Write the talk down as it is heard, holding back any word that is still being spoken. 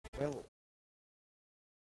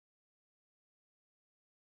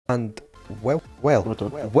And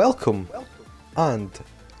welcome and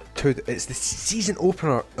it's the season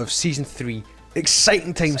opener of season 3.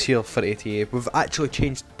 Exciting times here for ATA. We've actually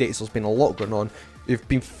changed dates. There's been a lot going on. We've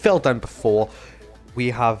been filled in before. We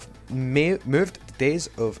have moved the days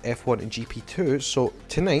of F1 and GP2. So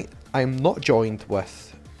tonight I'm not joined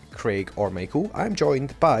with Craig or Michael. I'm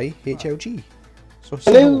joined by HLG. So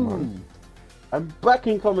hello. I'm back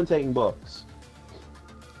in commentating box.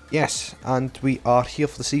 Yes, and we are here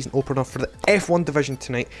for the season opener for the F1 division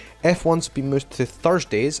tonight. F1's been moved to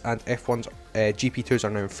Thursdays, and F1's GP2s are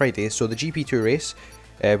now on Fridays. So the GP2 race,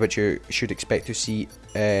 which you should expect to see,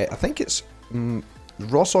 I think it's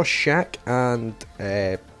Ross Shack and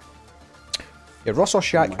Ross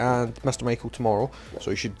Shack and Mr. Michael tomorrow. So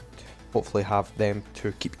you should hopefully have them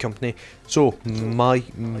to keep company. So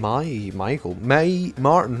Martin, are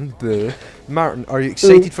you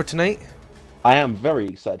excited for tonight? I am very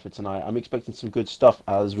excited for tonight. I'm expecting some good stuff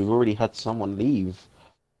as we've already had someone leave.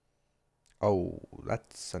 Oh,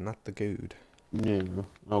 that's not the good. No,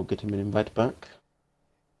 I'll get him an invite back.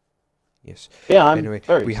 Yes. Yeah, I'm anyway,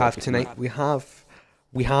 very we have tonight. We have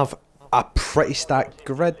a pretty stacked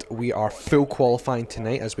grid. We are full qualifying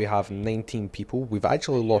tonight as we have 19 people. We've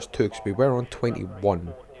actually lost 2 because we were on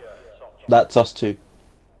 21. That's us too.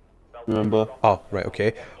 Remember? Oh, right,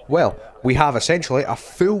 okay. Well, we have essentially a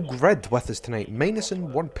full grid with us tonight, minus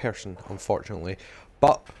in one person, unfortunately.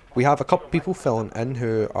 But we have a couple people filling in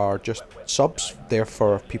who are just subs, there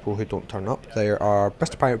for people who don't turn up. There are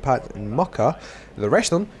Mr. Pirate Pat and Mucka. The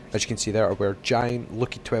rest of them, as you can see there, are where Giant,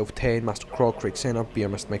 Lucky1210, Master Krog, Craig Senna, BR,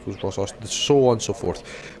 Mr. Michaels, Ross Austin, so on and so forth.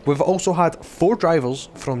 We've also had 4 drivers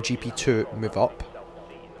from GP2 move up.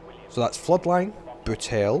 So that's Floodline,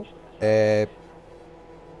 Bootel,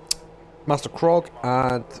 Master Krog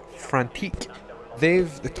and Frantique.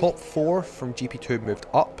 The top 4 from GP2 moved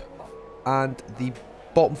up, and the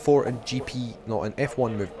bottom 4 in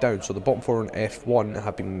F1 moved down. So the bottom 4 in F1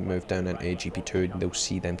 have been moved down into GP2, and they'll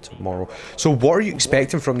see them tomorrow. So what are you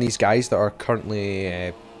expecting from these guys that are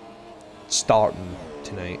currently starting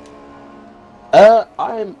tonight?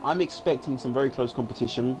 I'm expecting some very close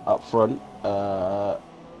competition up front. Well,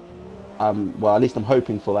 at least I'm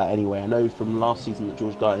hoping for that anyway. I know from last season that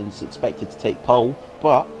George Garton's expected to take pole,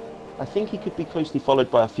 but I think he could be closely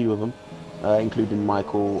followed by a few of them, including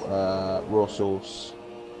Michael, Rossos,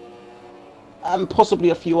 and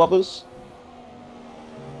possibly a few others.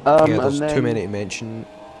 Yeah, there's too many to mention.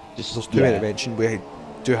 There's too many to mention. We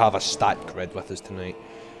do have a stacked grid with us tonight.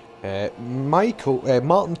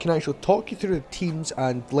 Martin can actually talk you through the teams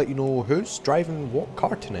and let you know who's driving what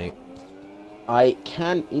car tonight. I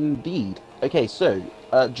can indeed. Okay, so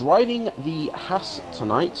driving the Haas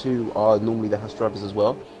tonight, who are normally the Haas drivers as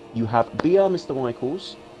well, you have BR Mr.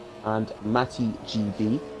 Michaels and Matty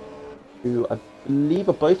GB, who I believe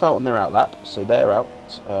are both out on their outlap, so they're out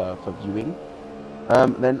for viewing.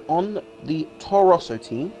 Then on the Toro Rosso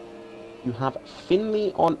team, you have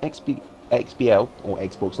Finley on XBL, or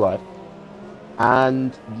Xbox Live,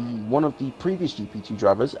 and one of the previous GP2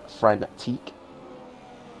 drivers, Frantique.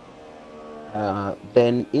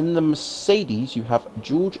 Then in the Mercedes you have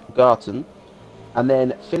George Garton, and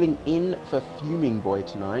then filling in for Fuming Boy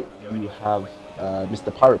tonight you have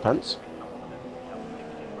Mr. Pirate Pants.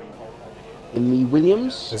 In the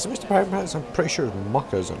Williams, is it Mr. Pirate Pants? I'm pretty sure it's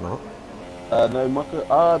Mucka, is it not? No, Mucka.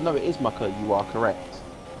 No, it is Mucka. You are correct.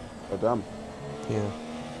 So dumb. Yeah.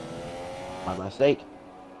 My mistake.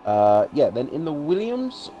 Yeah. Then in the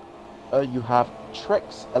Williams, you have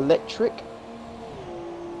Trex Electric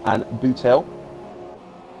and Bootel.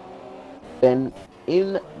 Then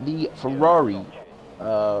in the Ferrari,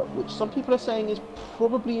 which some people are saying is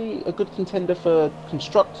probably a good contender for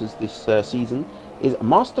constructors this season, is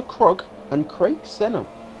Master Krog and Craig Senna.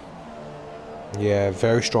 Yeah,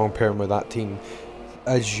 very strong pairing with that team.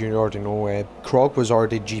 As you already know, Krog was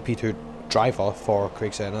already GP2 driver for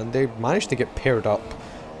Craig Senna, and they managed to get paired up.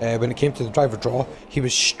 When it came to the driver draw, he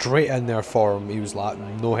was straight in there for him. He was like,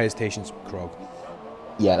 no hesitations, Krog.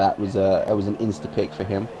 Yeah, that was an insta pick for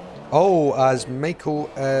him. Oh, as Michael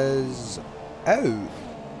is out.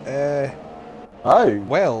 Oh.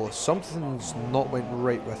 Well, something's not went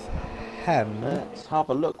right with him. Let's have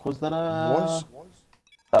a look. Was that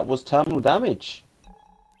that was terminal damage?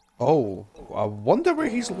 Oh, I wonder where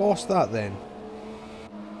he's lost that then.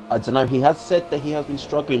 I don't know. He has said that he has been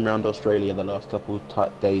struggling around Australia the last couple of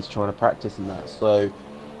days trying to practice and that. So.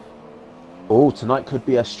 Oh, tonight could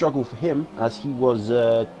be a struggle for him, as he was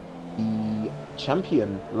the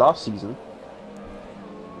champion last season.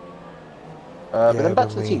 But then back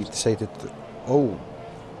to the teams. Decided to,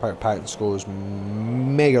 Pirate Patton scores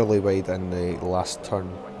megally wide in the last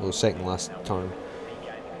turn, or second last turn.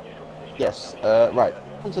 Yes. Right.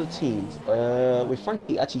 On to the teams. With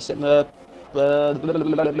Frankie actually setting the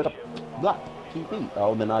lap 2B.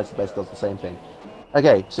 Oh, then Ice the Best does the same thing.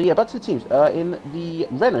 Okay, so yeah, back to the teams. In the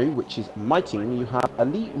Renault, which is my team, you have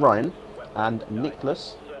Elite Ryan and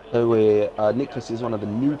Nicholas. Nicholas is one of the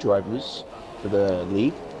new drivers for the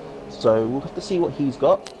league, so we'll have to see what he's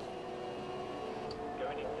got.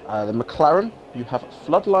 The McLaren, you have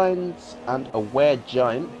Floodlines and Aware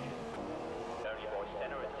Giant.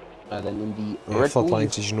 Then in the Red Bull,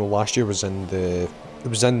 Floodlines, as you know, last year was in the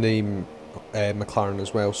McLaren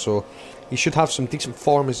as well, so he should have some decent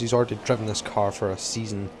form as he's already driven this car for a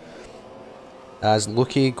season. As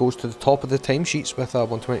Luki goes to the top of the timesheets with a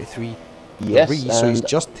 123. yes, so he's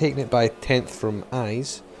just taken it by 10th from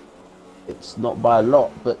Eyes. it's not by a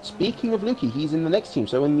lot. But speaking of Lukey, he's in the next team.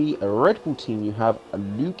 So in the Red Bull team, you have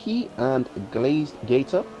Lukey and Glazed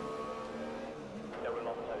Gator.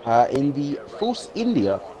 In the Force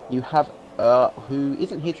India, you have who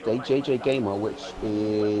isn't here today, JJ Gamer, which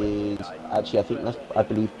is actually I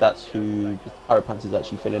believe that's who Pyro Pants is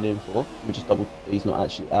actually filling in for. We just he's not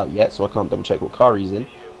actually out yet, so I can't double check what car he's in.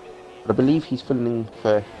 But I believe he's filling in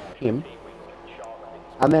for him.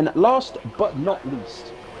 And then last but not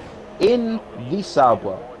least, in the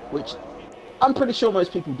Sauber, which I'm pretty sure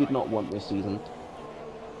most people did not want this season,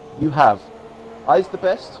 you have Eyes the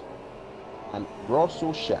Best and Ross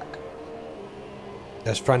or Shaq.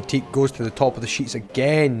 As Frantique goes to the top of the sheets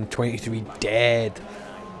again, 23 dead.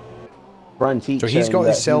 Frantique, so he's got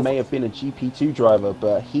himself. He may have been a GP2 driver,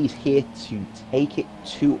 but he's here to take it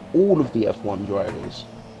to all of the F1 drivers.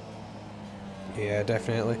 Yeah,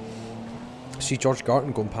 definitely. See George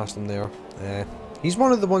Garton going past him there. He's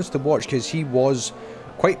one of the ones to watch because he was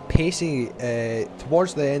quite pacey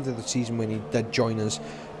towards the end of the season when he did join us.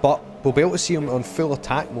 But we'll be able to see him on full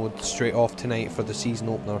attack mode straight off tonight for the season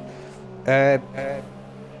opener. Do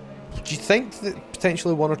you think that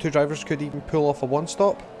potentially one or two drivers could even pull off a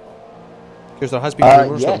one-stop? Because there has been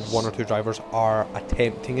rumours that one or two drivers are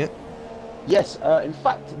attempting it. Yes, in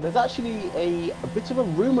fact, there's actually a bit of a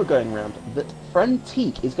rumour going around that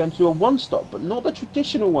Frantique is going to do a one-stop, but not the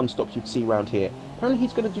traditional one-stop you'd see around here. Apparently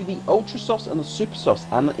he's going to do the Ultra Softs and the Super Softs,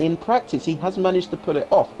 and in practice he has managed to pull it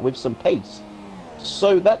off with some pace.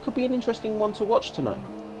 So that could be an interesting one to watch tonight.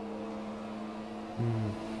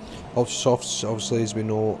 Ultra Softs, obviously, as we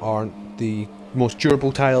know, aren't the most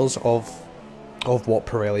durable tiles of what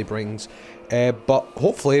Pirelli brings, but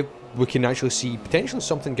hopefully we can actually see potentially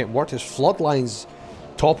something get worked as Floodlines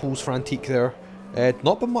topples Frantique there.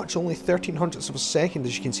 Not by much, only 1300ths of a second,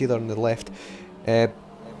 as you can see there on the left.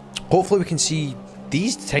 Hopefully we can see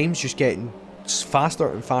these times just getting faster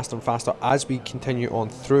and faster and faster as we continue on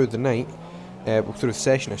through the night, through the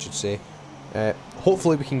session I should say.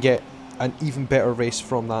 Hopefully we can get an even better race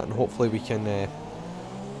from that, and hopefully we can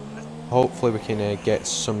get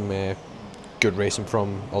some good racing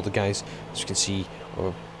from all the guys. As you can see,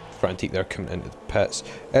 Frantique there coming into the pits.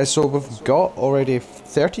 So we've got already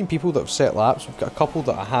 13 people that have set laps. We've got a couple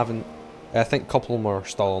that I haven't. I think a couple of them are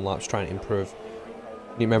still on laps trying to improve.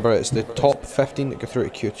 You remember, it's the top 15 that go through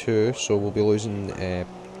to Q2, so we'll be losing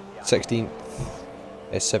 16th,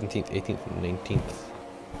 17th, 18th and 19th.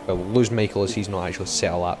 Well, we'll lose Michael as he's not actually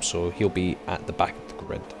set a lap, so he'll be at the back of the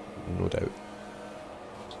grid, no doubt.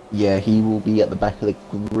 Yeah, he will be at the back of the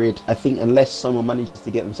grid, I think, unless someone manages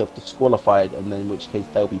to get themselves disqualified, and then in which case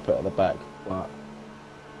they'll be put at the back. But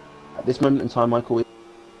at this moment in time, Michael...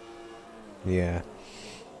 Yeah.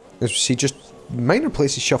 As we see, just minor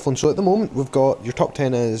places shuffling. So at the moment, we've got your top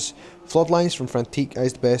 10 is Floodlines from Frantique,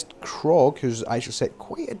 Eyes the Best, Krog, who's actually set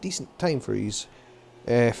quite a decent time for his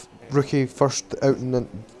rookie first out in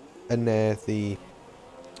the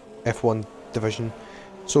F1 division.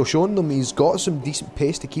 So showing them he's got some decent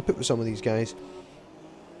pace to keep it with some of these guys.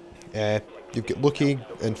 You've got Lucky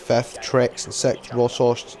in 5th, Trex in 6th,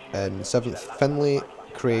 Rossost in 7th, Finlay,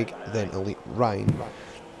 Craig, then Elite Ryan.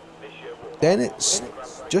 Then it's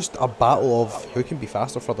just a battle of who can be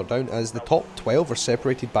faster further down, as the top 12 are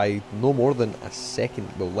separated by no more than a second,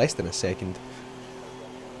 well, less than a second.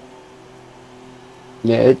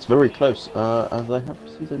 Yeah, it's very close. As I have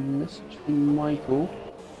received a message from Michael.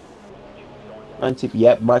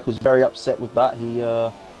 Yeah, Michael's very upset with that. He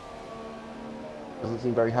doesn't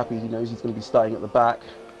seem very happy. He knows he's going to be starting at the back.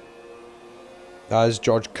 As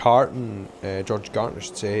George Garton I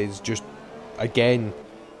should say, is just, again,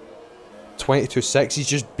 22.6. He's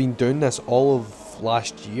just been doing this all of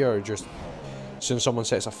last year. Just as soon as someone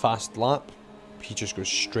sets a fast lap, he just goes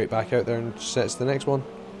straight back out there and sets the next one.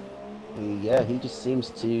 Yeah, he just seems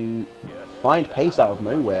to find pace out of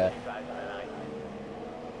nowhere.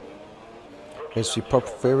 I see Purple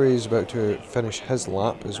Fairy is about to finish his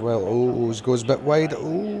lap as well. Oh, he goes a bit wide.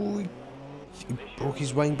 Oh, he broke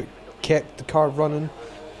his wing but kept the car running.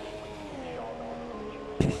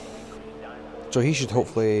 So he should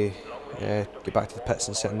hopefully get back to the pits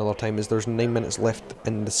and set another time, as there's 9 minutes left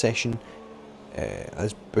in the session.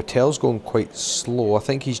 As Buttel's going quite slow. I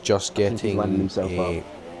think he's just getting he's lining himself up.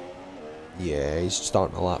 Yeah, he's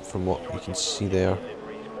starting a lap from what you can see there.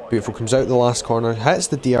 Beautiful, comes out the last corner, hits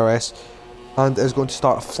the DRS, and is going to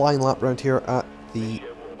start a flying lap round here at the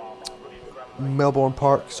Melbourne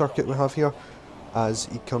Park circuit we have here. As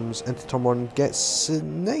he comes into turn 1, gets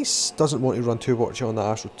nice, doesn't want to run too much on the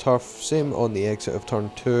AstroTurf, same on the exit of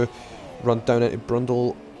turn 2, run down into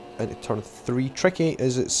Brundle into turn 3. Tricky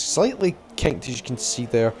is it's slightly kinked, as you can see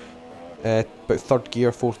there, about 3rd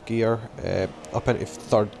gear, 4th gear, up into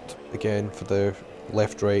 3rd again for the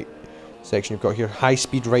left-right section you've got here. High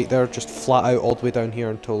speed right there, just flat out all the way down here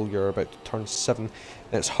until you're about to turn 7,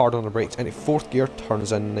 then it's hard on the brakes, into 4th gear,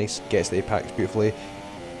 turns in nice, gets the apex beautifully.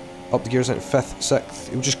 Up the gears into 5th, 6th,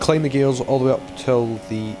 he'll just climb the gears all the way up till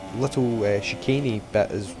the little chicaney bit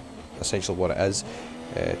is essentially what it is.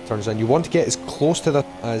 Turns in. You want to get as close to that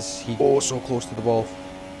as he goes so close to the wall.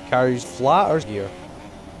 Carries flatter gear.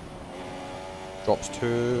 Drops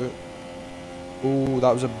 2. Oh,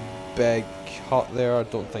 that was a big cut there. I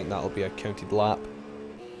don't think that'll be a counted lap.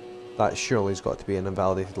 That surely has got to be an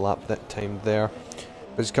invalidated lap that time there.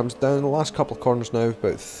 But he comes down the last couple of corners now,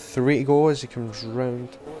 about 3 to go as he comes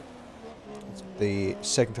round the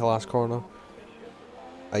second to last corner.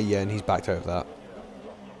 Yeah, and he's backed out of that.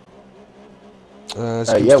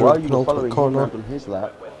 Yeah, while you were following him around on his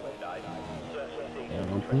lap.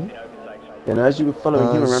 And as you were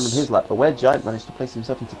following him around on his lap, Aware Giant managed to place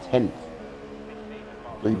himself into 10th.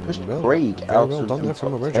 So he pushed Craig out of the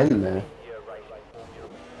top 10 there.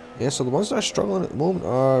 Yeah, so the ones that are struggling at the moment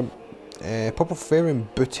are Purple Fairy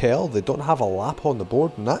and Buttel. They don't have a lap on the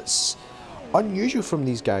board, and that's unusual from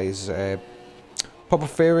these guys. Purple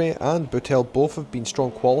Fairy and Buttel both have been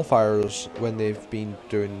strong qualifiers when they've been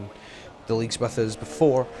doing the leagues with us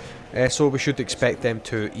before, so we should expect them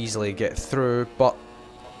to easily get through, but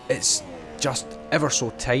it's just ever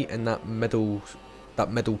so tight in that middle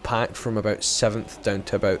pack from about 7th down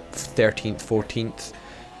to about 13th, 14th.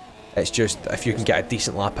 It's just, if you can get a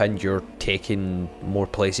decent lap in, you're taking more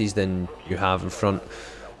places than you have in front.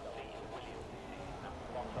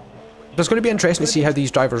 It's going to be interesting to see how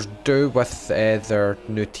these drivers do with their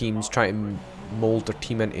new teams, trying to mould their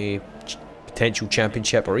team into potential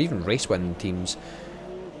championship or even race winning teams.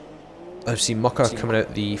 I've seen Mucka coming out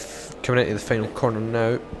of the final corner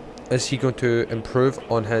now. Is he going to improve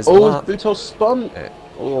on his lap? Oh, Buttel spun!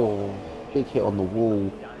 Oh, big hit on the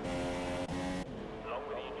wall.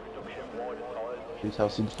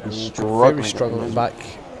 Buttel seems to be very struggling back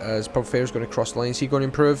as Purple Fairy's going to cross the line. Is he going to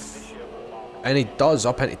improve? And he does,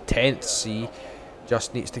 up into 10th. See,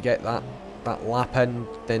 just needs to get that lap in,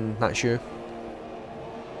 then that's you.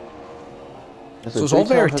 So it's all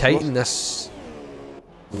very tight in this.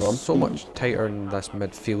 So much tighter in this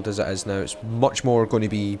midfield as it is now. It's much more going to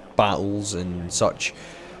be battles and such.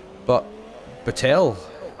 But Buttel,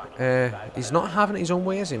 he's not having it his own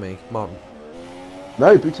way, is he, Martin?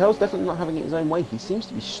 No, Buttel's definitely not having it his own way. He seems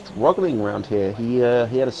to be struggling around here. He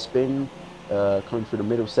had a spin coming through the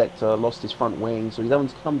middle sector, lost his front wing, so he's having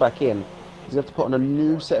to come back in. He's going to have to put on a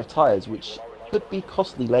new set of tyres, which could be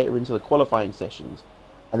costly later into the qualifying sessions,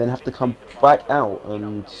 and then have to come back out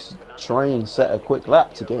and try and set a quick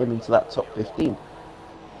lap to get him into that top 15.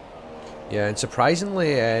 Yeah, and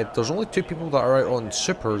surprisingly, there's only 2 people that are out on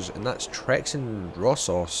supers, and that's Trex and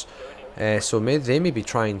Rossos. So they may be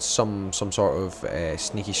trying some sort of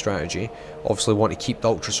sneaky strategy. Obviously, want to keep the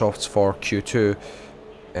Ultrasofts for Q2.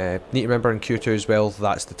 Need to remember in Q2 as well,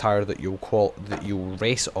 that's the tyre that you'll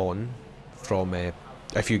race on from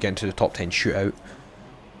if you get into the top 10 shootout.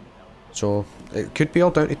 So it could be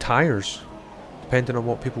all down to tyres, depending on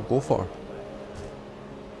what people go for.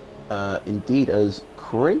 Indeed, as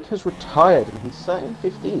Craig has retired and he's sat in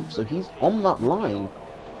 15th, so he's on that line.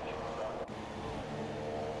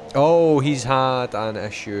 Oh, he's had an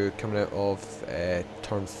issue coming out of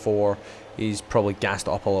turn 4. He's probably gassed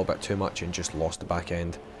it up a little bit too much and just lost the back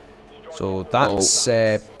end. So that's...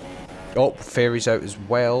 Fairy's out as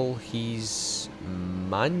well. He's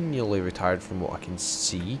manually retired from what I can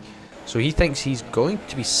see. So he thinks he's going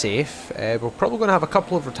to be safe. We're probably going to have a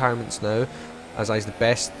couple of retirements now, as I's the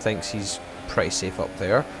best thinks he's pretty safe up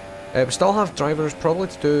there. We still have drivers probably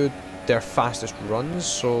to do their fastest runs,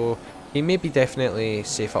 so he may be definitely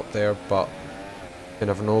safe up there, but you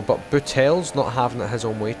never know. But Buttel's not having it his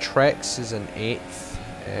own way. Trex is in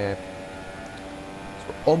 8th.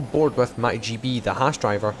 on board with Matty GB, the Haas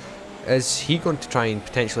driver. Is he going to try and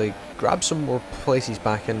potentially grab some more places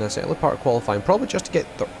back in this early part of qualifying? Probably just to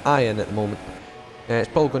get their eye in at the moment. It's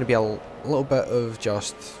probably going to be a little bit of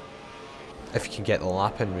just, if you can get the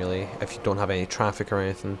lap in really, if you don't have any traffic or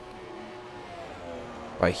anything.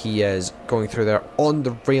 But he is going through there on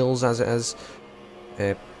the rails as it is.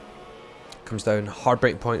 Comes down, hard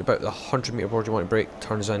braking point, about the 100 metre board you want to brake,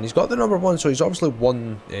 turns in. He's got the number 1, so he's obviously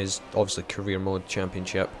won his career mode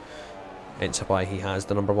championship. Hence why he has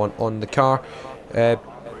the number 1 on the car.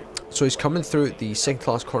 So he's coming through the second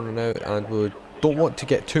class corner now, and we don't want to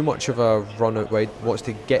get too much of a run out wide. Wants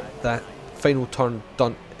to get that final turn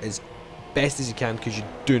done as best as he can, because you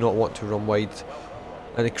do not want to run wide.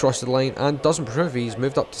 And he crosses the line and doesn't improve. He's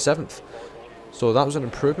moved up to 7th. So that was an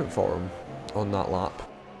improvement for him on that lap.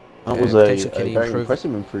 That was a very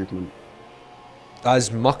impressive improvement.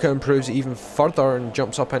 As Mucka improves even further and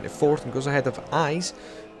jumps up into 4th and goes ahead of Eyes.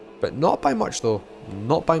 But not by much though.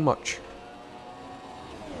 Not by much.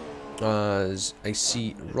 As I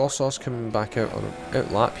see Rossos coming back out on an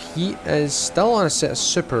out lap. He is still on a set of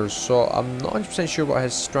supers, so I'm not 100% sure what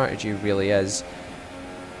his strategy really is.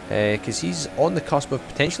 Because he's on the cusp of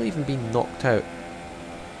potentially even being knocked out.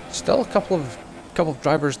 Still a couple of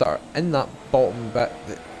drivers that are in that bottom bit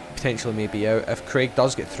that potentially may be out. If Craig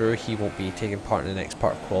does get through, he won't be taking part in the next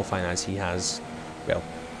part of qualifying, as he has, well,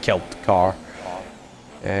 killed the car.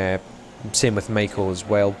 Same with Michael as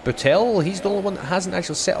well. Buttel, he's the only one that hasn't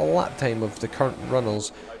actually set a lap time of the current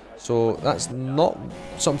runners, so that's not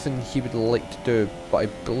something he would like to do, but I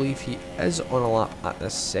believe he is on a lap at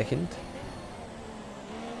this second.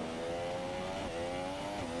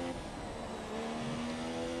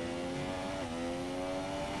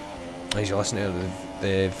 As you listen to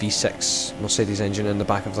the V6 Mercedes engine in the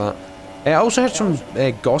back of that. I also heard some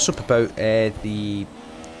gossip about real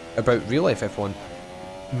life F1.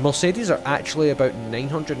 Mercedes are actually about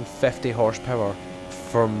 950 horsepower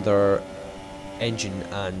from their engine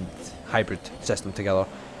and hybrid system together.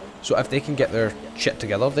 So if they can get their shit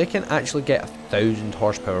together, they can actually get 1,000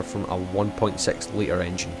 horsepower from a 1.6 litre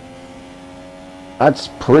engine. That's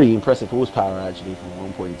pretty impressive horsepower actually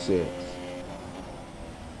from 1.6.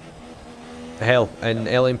 Hell, in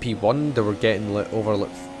LMP1 they were getting over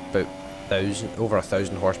about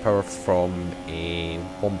 1,000 horsepower from a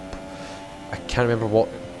I can't remember what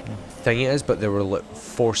thing it is, but they were like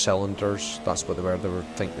 4 cylinders. That's what they were. I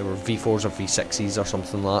think they were V4s or V6s or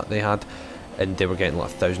something like that they had, and they were getting like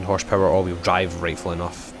 1,000 horsepower all-wheel drive, rightfully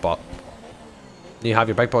enough. But you have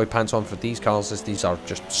your big boy pants on for these cars, as these are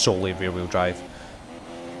just solely rear-wheel drive.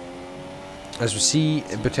 As we see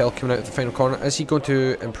Buttel coming out of the final corner, is he going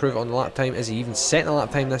to improve on the lap time? Is he even setting a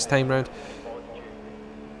lap time this time round?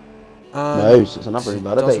 No, so it's another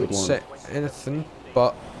invalidated one. Doesn't set anything,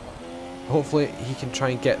 but hopefully he can try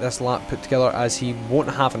and get this lap put together, as he won't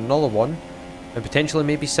have another one, and potentially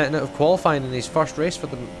maybe setting out of qualifying in his first race for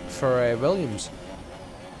Williams.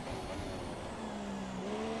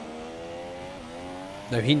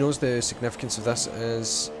 Now he knows the significance of this,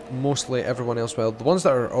 as mostly everyone else will. The ones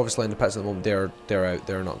that are obviously in the pits at the moment, they're out.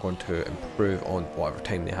 They're not going to improve on whatever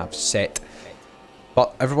time they have set.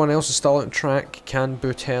 But everyone else is still on track. Can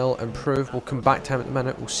Buttel improve? We'll come back to him in a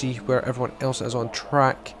minute. We'll see where everyone else is on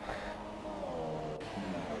track.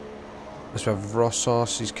 Let's have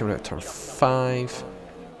Rossos. He's coming out turn 5.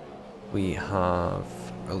 We have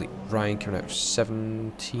Elite Ryan coming out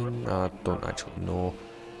 17. I don't actually know.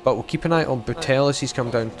 But we'll keep an eye on Buttel as he's come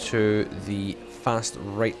down to the fast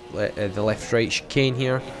right, the left-right chicane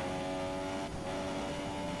here.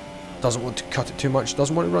 Doesn't want to cut it too much.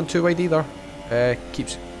 Doesn't want to run too wide either.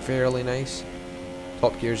 Keeps it fairly nice.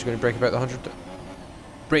 Top gear is going to break about the 100.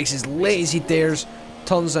 Brakes his late as he dares.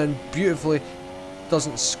 Turns in beautifully.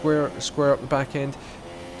 Doesn't square up the back end.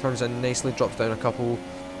 Turns in nicely. Drops down a couple.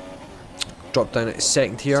 Drop down at his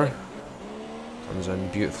second here. Turns in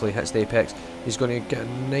beautifully. Hits the apex. He's going to get a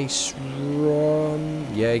nice run.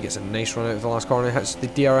 Yeah, he gets a nice run out of the last corner. Hits the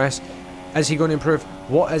DRS. Is he going to improve?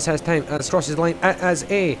 What is his time? As crosses the line, it is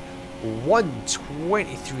a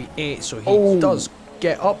 1:23.8. So he does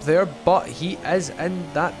get up there, but he is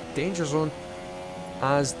in that danger zone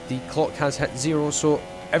as the clock has hit 0. So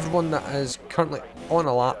everyone that is currently on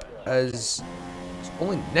a lap is... It's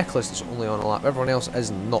only Nicholas that's only on a lap. Everyone else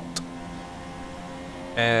is not.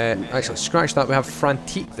 Actually, scratch that. We have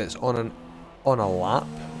Frantique that's on a lap,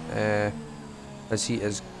 as he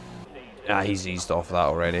is. He's eased off that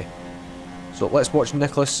already. So let's watch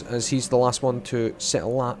Nicholas as he's the last one to set a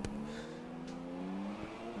lap.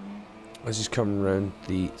 As he's coming around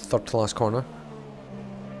the third to last corner.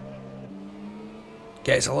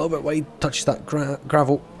 Gets a little bit wide, touches that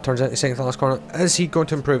gravel, turns out the second to last corner. Is he going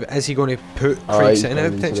to improve it? Is he going to put Craig Senna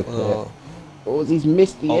out potentially? Oh, he's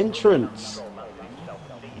missed the entrance.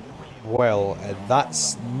 Well,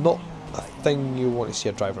 that's not a thing you want to see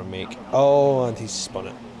a driver make. Oh, and he's spun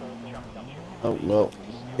it. Oh no.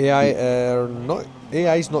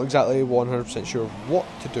 AI's not exactly 100% sure what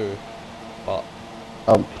to do, but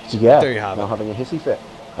so yeah, there you have now it. having a hissy fit.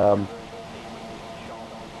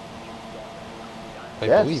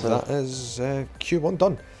 I believe that is Q1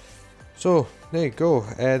 done. So there you go.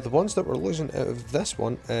 The ones that we're losing out of this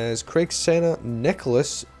one is Craig Senna,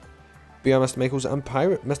 Nicholas, BR Mr. Michaels, and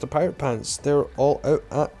Mr. Pirate Pants. They're all out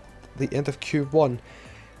at the end of Q1.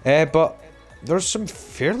 But there's some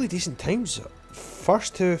fairly decent times.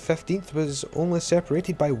 First to 15th was only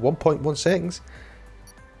separated by 1.1 seconds.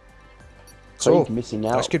 So missing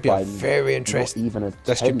out. This could be a very interesting.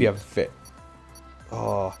 This could be a bit.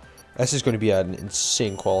 Oh, this is going to be an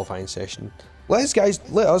insane qualifying session. Let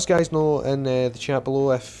us guys know in the chat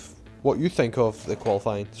below if what you think of the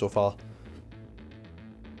qualifying so far.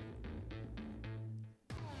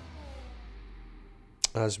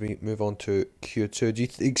 As we move on to Q2, do you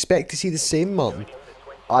expect to see the same, Martin?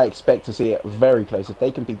 I expect to see it very close. If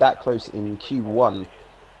they can be that close in Q1,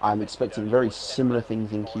 I'm expecting very similar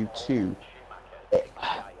things in Q2.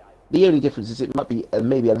 The only difference is it might be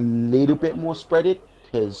maybe a little bit more spreaded,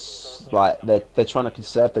 because like they're trying to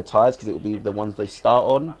conserve their tyres because it will be the ones they start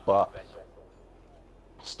on, but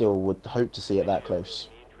still would hope to see it that close.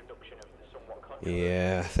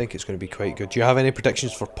 Yeah, I think it's going to be quite good. Do you have any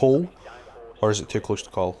predictions for pole, or is it too close to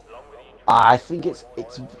call? I think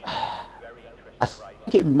I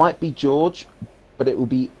think it might be George, but it will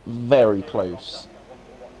be very close.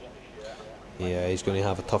 Yeah, he's going to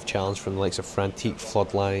have a tough challenge from the likes of Frantic,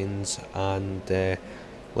 Floodlines, and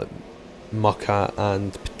Mucka,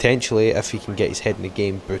 and potentially, if he can get his head in the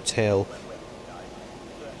game, Boutel.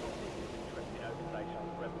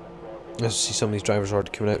 Let's see some of these drivers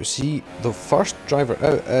already coming out. We see the first driver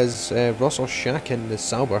out is Russell Shack in the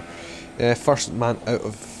Sauber. First man out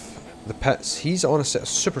of the pits. He's on a set of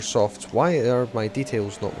super softs. Why are my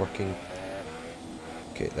details not working?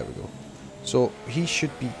 Okay, there we go. So he should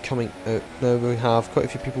be coming out. Now we have quite a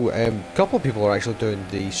few people. A couple of people are actually doing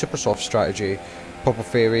the super soft strategy. Purple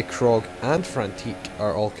Fairy, Krog, and Frantic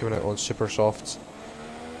are all coming out on super softs.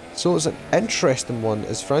 So it's an interesting one.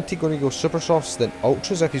 Is Frantic going to go super softs then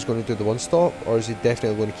ultras if he's going to do the one stop, or is he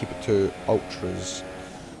definitely going to keep it to ultras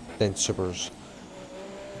then supers?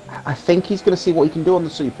 I think he's going to see what he can do on the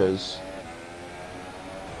supers,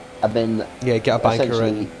 and then yeah, get a banker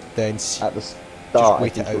in, then at the start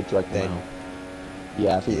wait it out. Drag them out.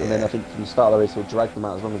 Yeah, I think, and then I think from the start of the race he'll drag them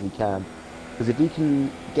out as long as he can, because if he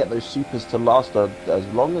can get those supers to last as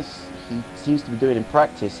long as he seems to be doing in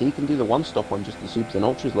practice, he can do the one stop on just the supers and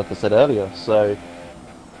ultras, like I said earlier. So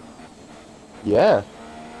yeah.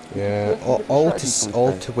 Yeah, all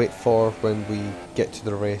to wait for when we get to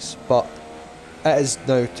the race, but it is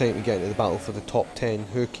now time to get into the battle for the top 10.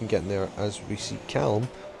 Who can get in there? As we see Callum,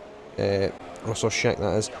 Russell Shack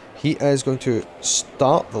that is, he is going to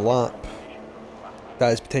start the lap.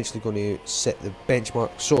 That is potentially going to set the benchmark.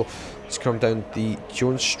 So it's come down the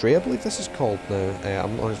Jones Stray, I believe this is called now.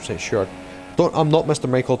 I'm not 100% sure. I'm not Mr.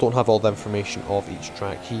 Michael. Don't have all the information of each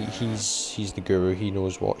track. He's the guru. He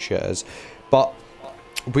knows what shit is. But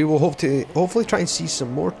we will hopefully try and see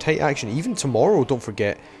some more tight action. Even tomorrow, don't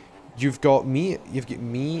forget. You've got me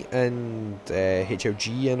and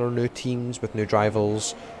HLG in our new teams with new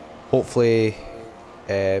drivers. Hopefully,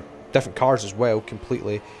 different cars as well,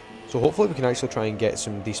 completely. So hopefully we can actually try and get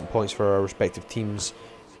some decent points for our respective teams,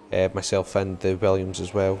 myself and the Williams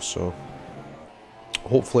as well. So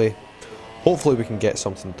hopefully we can get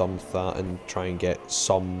something done with that and try and get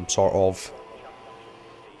some sort of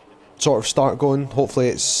start going. Hopefully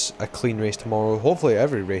it's a clean race tomorrow. Hopefully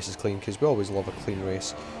every race is clean, because we always love a clean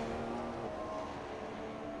race.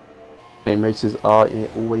 Game races are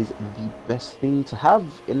always the best thing to have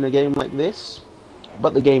in a game like this,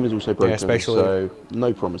 but the game is also broken, so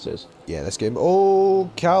no promises. Yeah, this game.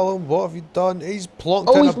 Oh, Callum, what have you done? He's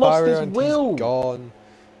plonked in a barrier and he's gone.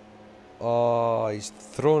 Oh, he's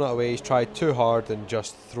thrown it away. He's tried too hard and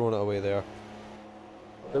just thrown it away there.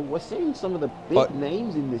 We're seeing some of the big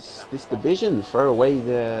names in this division throw away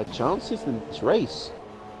their chances in this race.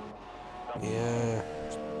 Yeah.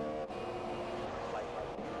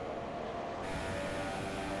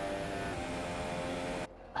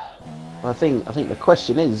 I think the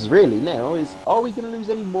question is really now is, are we going to lose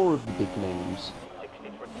any more of the big names?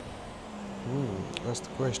 That's the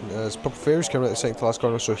question. As Purple Fairy's coming out the second to last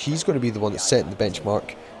corner, so he's going to be the one that's setting the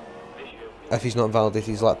benchmark. if he's not invalidated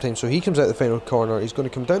his lap time. So he comes out the final corner. He's going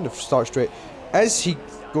to come down the start straight. Is he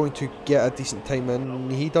going to get a decent time in?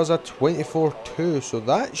 He does a 24.2, so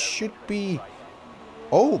that should be...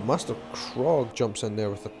 Oh, Master Krog jumps in there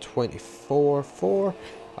with a 24.4.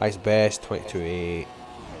 Ice best, 22.8.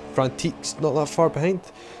 Frantique's not that far behind.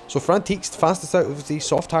 So Frantique's fastest out of the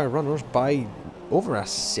soft tire runners by over a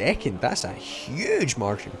second. That's a huge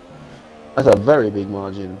margin. That's a very big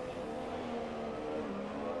margin.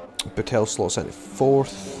 Bottel slots in at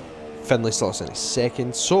 4th. Finlay slots in at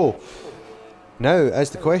 2nd. So, now is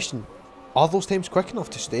the question, are those times quick enough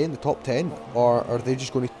to stay in the top 10? Or are they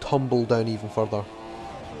just going to tumble down even further?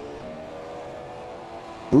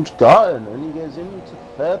 George Garton only goes into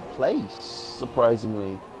 3rd place,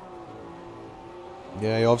 surprisingly.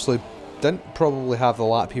 Yeah, he obviously didn't probably have the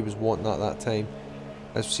lap he was wanting at that time.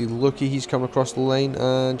 As we see Lucky, he's coming across the line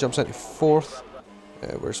and jumps into 4th.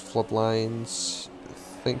 Where's Floodlines? I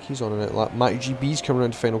think he's on an out lap. Matty GB's coming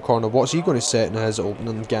around the final corner. What's he going to set in his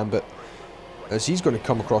opening gambit? As he's going to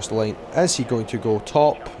come across the line. Is he going to go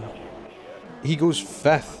top? He goes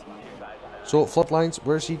 5th. So Floodlines,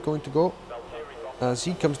 where's he going to go? As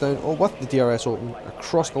he comes down, oh, with the DRS open,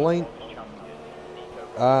 across the line.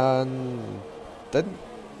 And didn't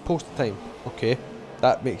post the time. Okay,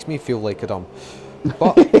 that makes me feel like a dumb.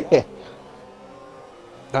 But that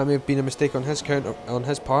may have been a mistake on his count, on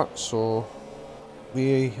his part, so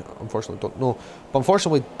we unfortunately don't know. But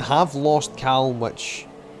unfortunately have lost Calm, which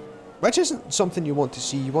isn't something you want to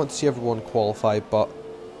see. You want to see everyone qualify, but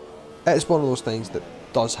it's one of those things that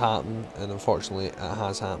does happen, and unfortunately it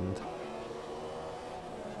has happened.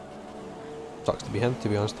 Sucks to be him, to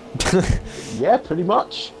be honest. Yeah, pretty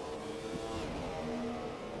much.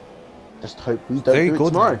 Just hope we don't there you do go.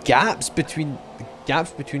 it tomorrow. The gaps between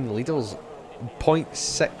the leaders,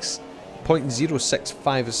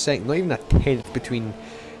 0.065 a second, not even a tenth between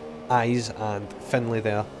Eyes and Finlay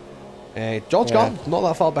there. George Garton, not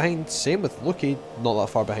that far behind. Same with Lucky, not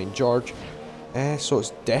that far behind George. So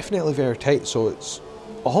it's definitely very tight. So it's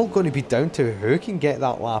all going to be down to who can get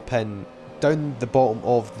that lap in down the bottom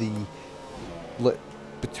of the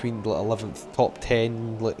between the 11th top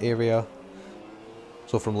 10 area.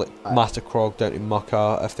 So from Master Krog down to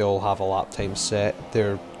Mucka, if they all have a lap time set,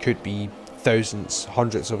 there could be thousands,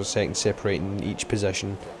 hundreds of a second separating each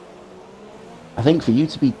position. I think for you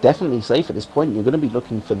to be definitely safe at this point, you're going to be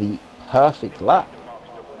looking for the perfect lap.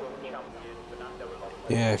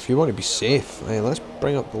 Yeah, if you want to be safe, let's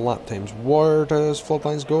bring up the lap times. Where does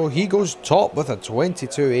Floodlines go? He goes top with a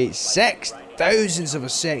 22.8, 6 thousandths of a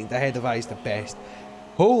second ahead of Eyes the Best.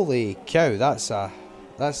 Holy cow, that's a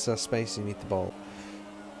spicy meatball.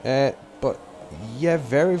 But yeah,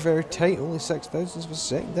 very, very tight. Only 6 thousandths of a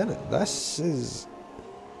second, isn't it? This is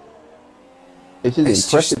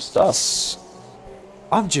impressive stuff.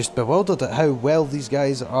 I'm just bewildered at how well these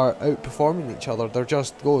guys are outperforming each other. They're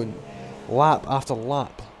just going lap after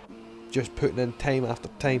lap, just putting in time after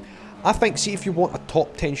time. I think, see, if you want a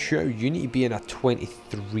top 10 shootout, you need to be in a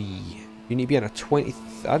 23. You need to be in a 20.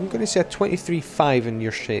 I'm going to say a 23.5, and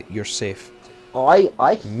you're safe. I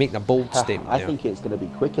making a bold statement. I think it's going to be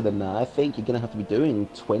quicker than that. I think you're going to have to be doing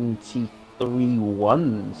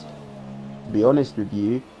 23.1s. To be honest with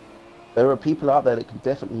you, there are people out there that can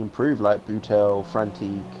definitely improve, like Bottel,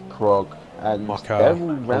 Frantique, Krog, and Mucka, they're all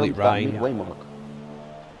round Elite that Ryan. midway mark.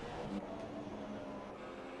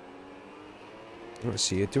 Let's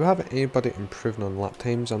see, do we have anybody improving on lap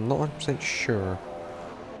times? I'm not 100% sure.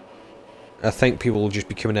 I think people will just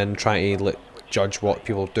be coming in and trying to judge what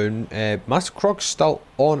people are doing. Master Krog's still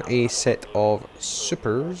on a set of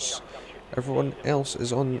supers. Everyone else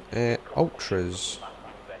is on ultras.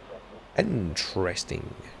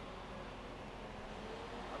 Interesting.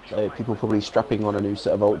 So people probably strapping on a new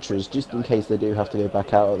set of ultras just in case they do have to go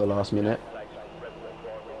back out at the last minute.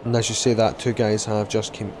 And as you say that, 2 guys have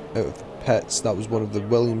just came out of the pits. That was one of the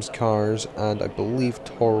Williams cars, and I believe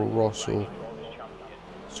Toro Rosso.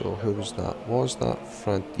 So who was that? Was that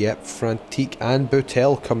Frantique and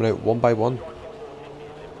Bottel coming out one by one.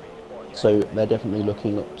 So they're definitely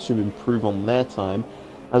looking to improve on their time.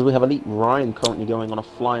 As we have Elite Ryan currently going on a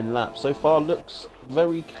flying lap. So far looks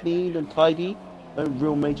very clean and tidy. No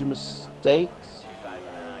real major mistakes.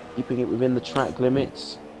 Keeping it within the track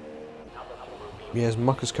limits. Yeah, as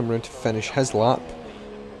Mucka's come around to finish his lap.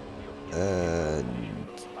 And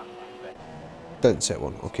didn't set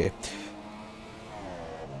one, okay.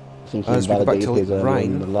 I think he As we go back to invalidated his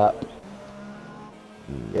Ryan. on the lap.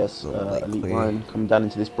 Yes, Elite Ryan coming down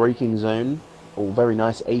into this braking zone. Oh, very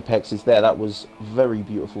nice apexes there. That was very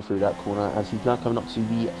beautiful through that corner. As he's now coming up to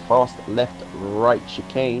the fast left-right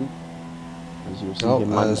chicane. As you'll see Oh,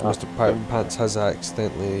 him as man Mr. Pirate Pants has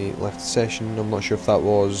accidentally left the session. I'm not sure if that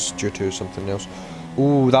was due to something else.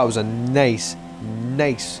 Ooh, that was a nice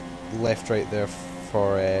left right there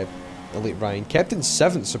for Elite Ryan. Kept in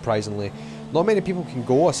 7th, surprisingly. Not many people can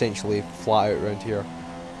go, essentially, flat out around here.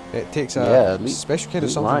 It takes a special kind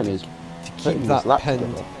of something to keep that pinned.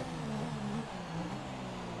 Together.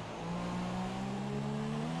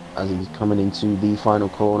 As he's coming into the final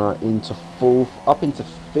corner, into 4th, up into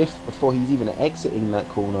 5th before he's even exiting that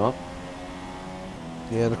corner.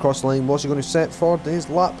 Yeah, and across the line, what's he going to set for his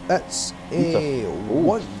lap? It's a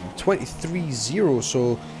 1:23.0,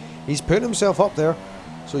 so he's putting himself up there.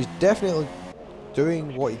 So he's definitely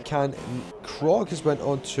doing what he can. Krog has went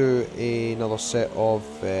on to another set of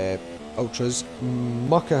ultras.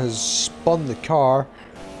 Mucka has spun the car,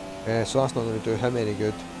 so that's not going to do him any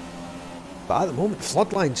good. But at the moment,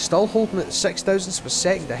 Floodline still holding it 6 thousandths of a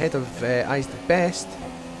second ahead of Eyes the Best.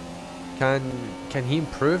 Can he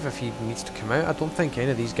improve if he needs to come out? I don't think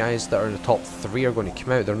any of these guys that are in the top 3 are going to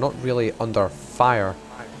come out. They're not really under fire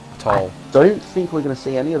at all. I don't think we're going to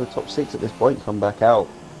see any of the top 6 at this point come back out.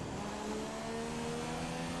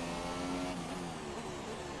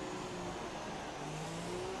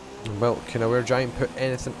 Well, can Aware Giant put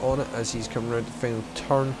anything on it as he's coming around the final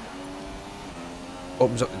turn?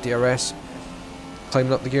 Opens up the DRS,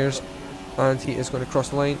 climbing up the gears, and he is going to cross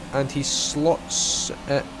the line, and he slots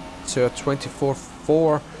it to a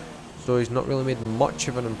 24.4, so he's not really made much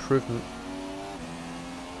of an improvement.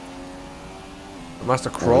 Master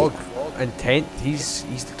Krog in 10th,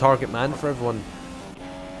 he's the target man for everyone,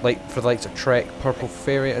 like for the likes of Trek, Purple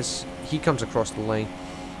Fairy, as he comes across the line.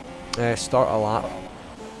 Start a lap.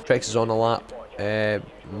 Trex is on a lap.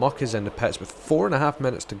 Muck is in the pits with 4.5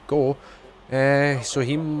 minutes to go. So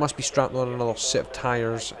he must be strapped on another set of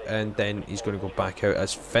tyres, and then he's going to go back out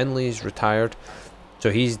as Finley's retired. So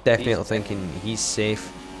he's definitely thinking he's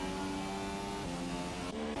safe.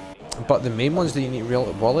 But the main ones that you need to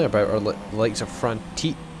really worry about are the likes of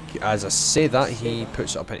Frantique. As I say that, he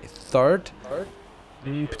puts it up into 3rd.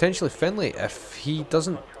 Potentially Finley, if he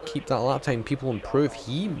doesn't keep that lap time, people improve,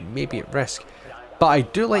 he may be at risk. But I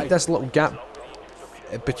do like this little gap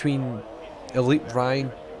between Elite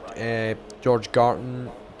Ryan, George Garton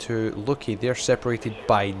to Lucky. They're separated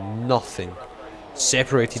by nothing.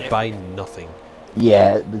 Separated by nothing.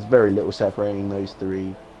 Yeah, there's very little separating those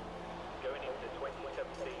 3.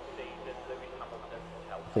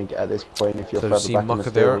 I think at this point, if you're further back in the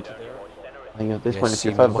field, I think at this point, if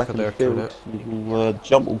you're further back in the field, you will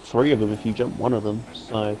jump all 3 of them if you jump one of them.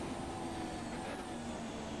 So,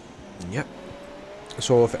 yep.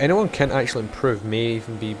 So if anyone can actually improve, may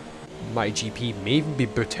even be MyGP, may even be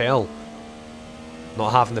Butel.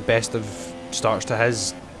 Not having the best of starts to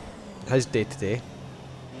his day to day.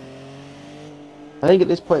 I think at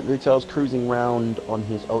this point, Butel's cruising round on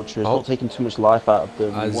his ultras, not taking too much life out of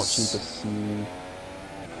them, watching to see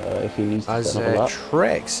if he needs to set up.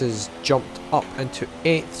 Trex has jumped up into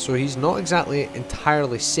 8th, so he's not exactly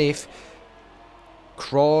entirely safe.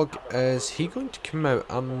 Krog, is he going to come out?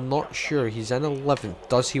 I'm not sure. He's in 11th.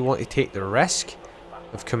 Does he want to take the risk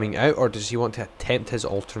of coming out, or does he want to attempt his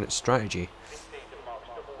alternate strategy?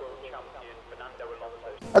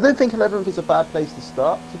 I don't think 11th is a bad place to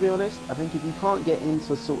start, to be honest. I think if you can't get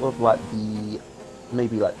into sort of like the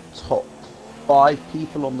maybe like top 5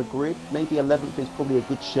 people on the grid, maybe 11th is probably a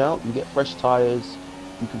good shout. You get fresh tyres,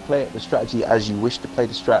 you can play the strategy as you wish to play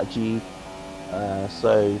the strategy.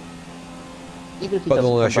 So even if he but the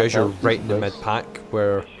only doesn't issue is you're right in the mid pack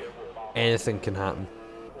where anything can happen.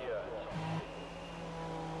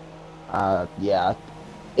 Yeah,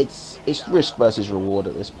 it's risk versus reward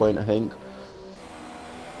at this point, I think.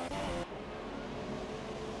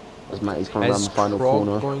 As Matty's coming around the final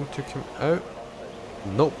corner. Is Krog going to come out?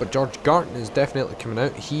 Nope, but George Garton is definitely coming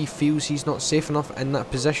out. He feels he's not safe enough in that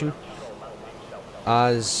position,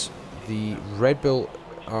 as the Red Bull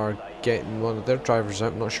are getting one of their drivers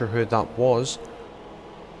out. I'm not sure who that was.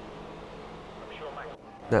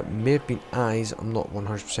 That may have been Eyes. I'm not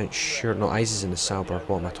 100% sure. No, Eyes is in the Sauber.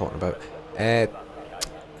 What am I talking about?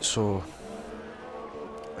 So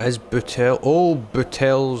is Butel? Oh,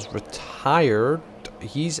 Butel's retired.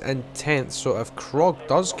 He's in 10th, so if Krog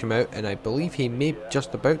does come out, and I believe he may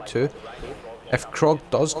just about to, if Krog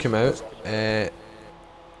does come out, then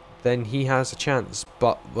he has a chance.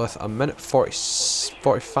 But with a minute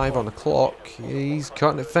 45 on the clock, he's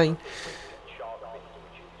cutting it fine.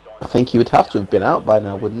 I think he would have to have been out by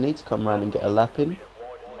now, wouldn't he, to come around and get a lap in?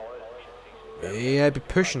 Yeah, he'd be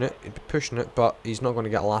pushing it, but he's not going to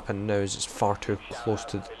get a lap in now as it's far too close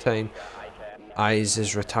to the time. Eyes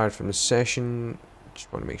is retired from the session.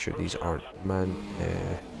 Just want to make sure these aren't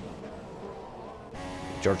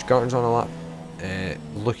George Garton's on a lap.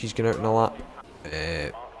 Lucky's going out on a lap.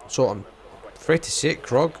 So I'm afraid to say it,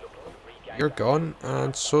 Krog, you're gone,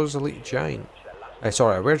 and so's Elite Giant.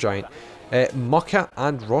 Sorry, Aware Giant. Mucka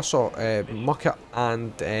and Rosso, Mucka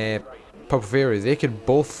and Purple Fairy, they could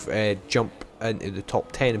both jump into the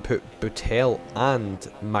top 10 and put Butel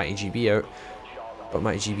and Matty GB out. But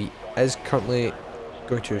Matty GB is currently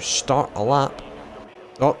going to start a lap.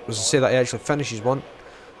 Oh, as I say that, he actually finishes one.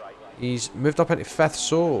 He's moved up into 5th,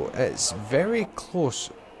 so it's very close.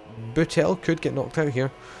 Butel could get knocked out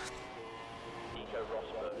here.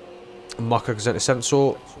 Mucka goes into 7th,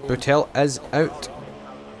 so Butel is out.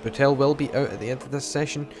 Butel will be out at the end of this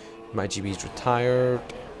session. Matty GB's retired.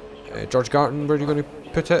 George Garton, where are you going to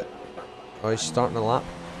put it? Oh, he's starting a lap.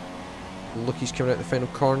 Lucky's coming out the final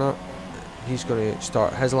corner. He's going to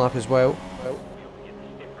start his lap as well.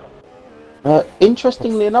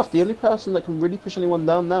 Interestingly enough, the only person that can really push anyone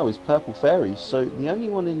down now is Purple Fairy, so the only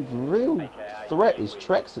one in real threat is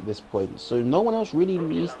Trex at this point, so no one else really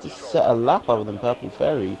needs to set a lap other than Purple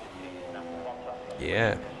Fairy.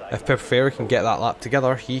 Yeah, if Purple Fairy can get that lap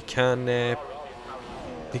together, he can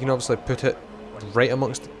obviously put it right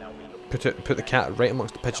amongst, put the cat right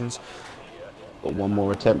amongst the pigeons. Got one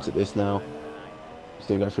more attempt at this now. He's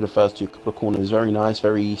going to go through the first couple of corners, very nice,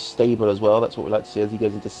 very stable as well, that's what we like to see as he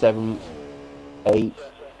goes into 7th. 8th. He's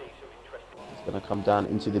going to come down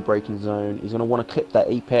into the braking zone. He's going to want to clip that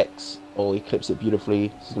apex. Oh, he clips it beautifully.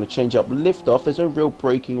 So he's going to change up lift off. There's no real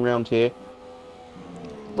braking around here.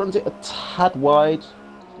 Runs it a tad wide.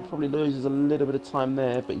 He probably loses a little bit of time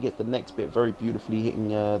there, but he gets the next bit very beautifully, hitting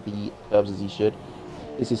the curves as he should.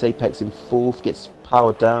 This is apex in 4th. Gets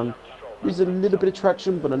powered down. Loses a little bit of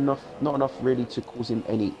traction, but not enough really to cause him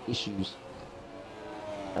any issues.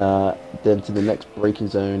 Then to the next braking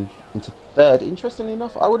zone into 3rd. Interestingly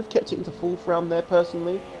enough, I would have kept it into 4th round there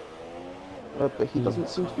personally, but he doesn't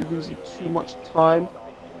seem to be losing too much time.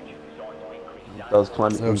 He does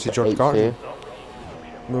climb it into George 8th Garton. here.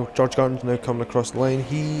 No, George Garton's now coming across the line.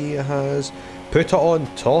 He has put it on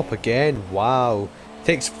top again. Wow,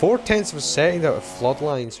 takes 4/10 of a second out of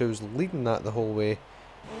Floodline, so he was leading that the whole way.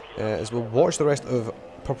 As we'll watch the rest of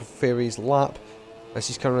Purple Fairy's lap. As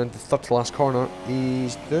he's coming around the 3rd to last corner,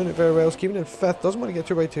 he's doing it very well. He's keeping it in 5th. Doesn't want to get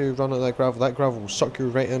too wide to run out that gravel. That gravel will suck you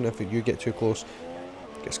right in if you get too close.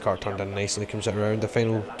 Gets car turned in nicely. Comes out around the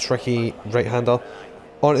final tricky right-hander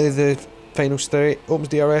onto the final straight. Opens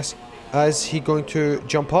DRS. Is he going to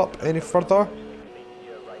jump up any further?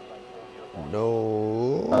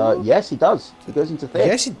 No. Yes, he does. He goes into 5th.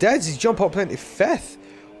 Yes, he does. He's jump up into 5th.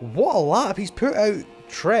 What a lap! He's put out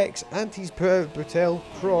Trex and he's put out Butel,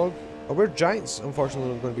 Krog. Aware Giants,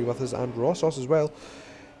 unfortunately, are going to be with us, and Rossos as well.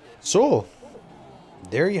 So,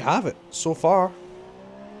 there you have it so far.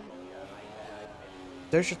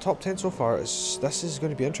 There's your top 10 so far. This is going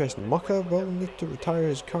to be interesting. Mucka will need to retire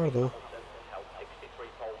his car though.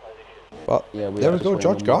 But yeah, there we go,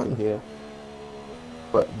 George Garton. Here.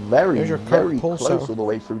 But very close all the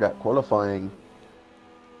way through that qualifying.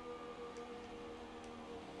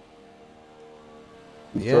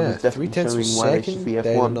 Yeah, 3/10 of a second,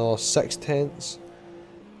 then another 6/10.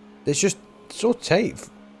 It's just so tight.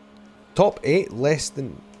 Top 8 less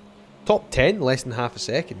than, top 10 less than half a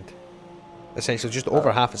second. Essentially, just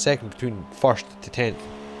over half a second between 1st to 10th.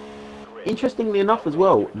 Interestingly enough, as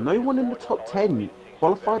well, no one in the top 10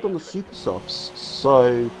 qualified on the Super Softs,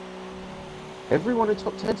 so everyone in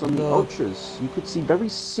top 10's on the Ultras. You could see very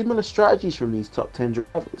similar strategies from these top 10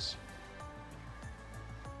 drivers.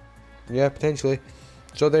 Yeah, potentially.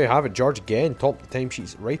 So there you have it. George again topped the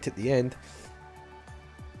timesheets right at the end.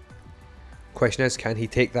 Question is, can he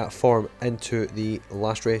take that form into the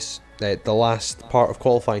last race, the last part of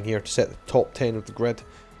qualifying here to set the top 10 of the grid?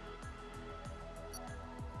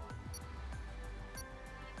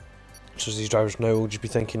 So these drivers now will just be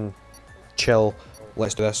thinking, chill,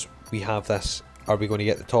 let's do this, we have this. Are we going to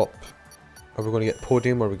get the top? Are we going to get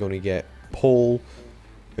podium? Are we going to get pole?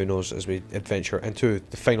 Who knows, as we adventure into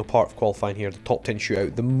the final part of qualifying here, the top 10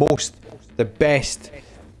 shootout, the best,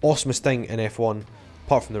 awesomest thing in F1,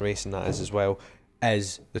 apart from the racing that is as well,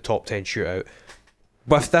 is the top 10 shootout.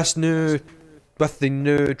 With the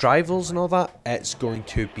new drivers and all that, it's going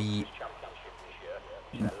to be,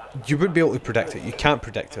 you wouldn't be able to predict it. You can't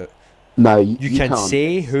predict it. No, you can can't.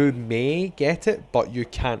 say who may get it, but you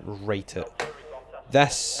can't rate it.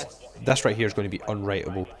 This right here is going to be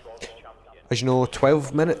unwritable. As you know,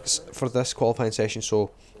 12 minutes for this qualifying session,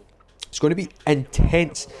 so it's going to be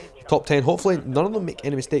intense. The top 10, hopefully none of them make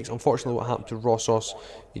any mistakes. Unfortunately, what happened to Rossos,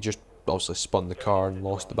 he just obviously spun the car and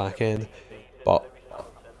lost the back end. But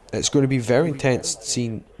It's going to be very intense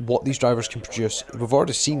seeing what these drivers can produce. We've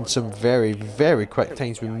already seen some very, very quick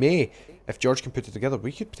times. We may, if George can put it together,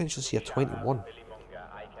 we could potentially see a 21.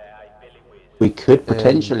 We could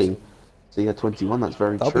potentially see a 21, that's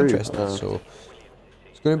very That'll true. be interesting. So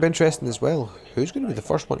it's going to be interesting as well. Who's going to be the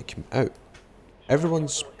first one to come out?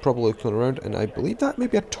 Everyone's probably looking around, and I believe that may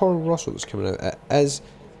be a Toro Rosso that's coming out. It is.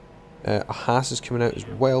 A Haas is coming out as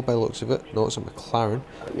well by the looks of it. No, it's a McLaren.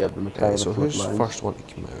 Yeah, the McLaren. So who's the first one to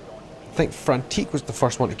come out? I think Frantique was the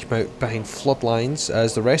first one to come out behind Floodlines,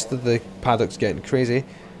 as the rest of the paddock's getting crazy.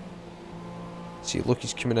 See,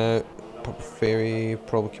 Loki's coming out. Purple Fairy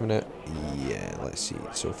probably coming out. Yeah, let's see.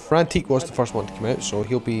 So Frantique was the first one to come out, so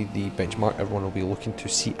he'll be the benchmark everyone will be looking to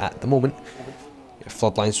see at the moment. Yeah,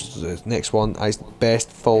 Floodlines was the next one. I's the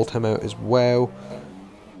Best followed him out as well.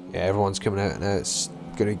 Yeah, everyone's coming out now. It's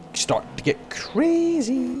going to start to get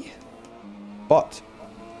crazy. But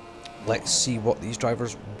let's see what these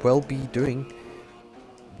drivers will be doing.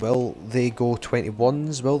 Will they go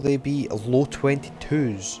 21s? Will they be low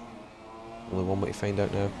 22s? Only one way to find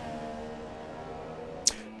out now.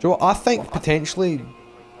 Do you know what? I think potentially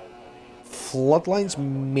Floodlines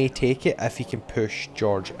may take it if he can push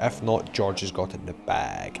George. If not, George has got it in the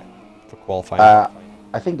bag for qualifying.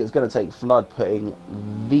 I think it's going to take Flood putting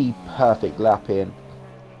the perfect lap in.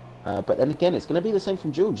 But then again, it's going to be the same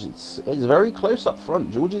from George. It's very close up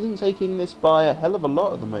front. George isn't taking this by a hell of a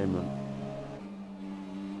lot at the moment.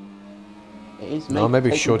 It is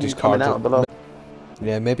maybe showed his card out below.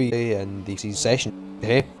 Yeah, maybe in the session.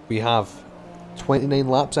 Hey, we have 29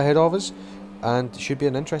 laps ahead of us, and it should be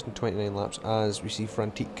an interesting 29 laps as we see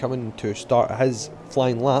Frantique coming to start his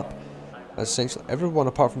flying lap. As essentially everyone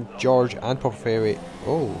apart from George and Purple Fairy,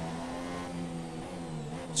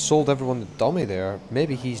 sold everyone the dummy there.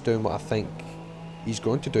 Maybe he's doing what I think he's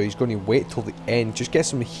going to do. He's going to wait till the end, just get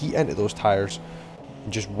some heat into those tyres,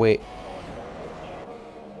 and just wait.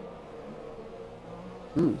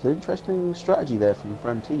 It's an interesting strategy there from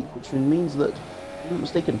Frantique, which means that, if I'm not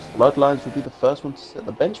mistaken, Floodlines will be the first one to set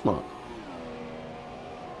the benchmark.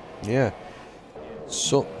 Yeah.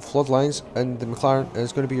 So, Floodlines and the McLaren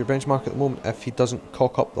is going to be your benchmark at the moment. If he doesn't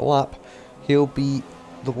cock up the lap, he'll be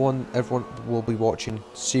the one everyone will be watching,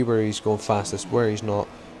 see where he's going fastest, where he's not.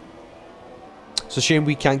 It's a shame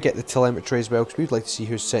we can't get the telemetry as well, because we'd like to see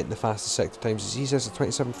who's setting the fastest sector times. He says a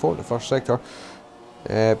 27.4 in the first sector.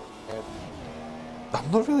 I'm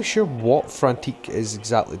not really sure what Frantique is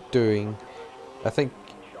exactly doing. I think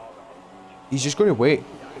he's just going to wait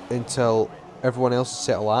until everyone else has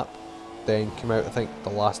set a lap, then come out. I think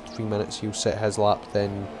the last 3 minutes he'll set his lap,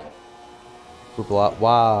 then we'll be like,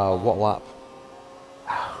 wow, what lap.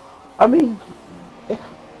 I mean,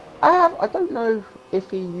 I don't know if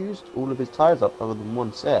he used all of his tyres up other than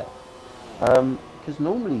one set. Because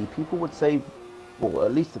normally people would save, or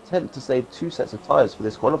at least attempt to save 2 sets of tyres for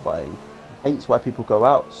this qualifying. Hence why people go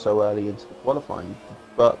out so early into the qualifying.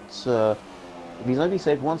 But if he's only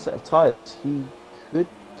saved 1 set of tyres, he could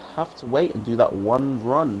have to wait and do that one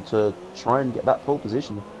run to try and get that pole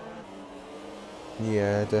position.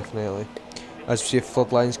 Yeah, definitely. As we see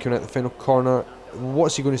Floodlines coming out the final corner,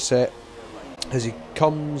 what's he going to set as he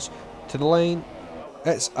comes to the line?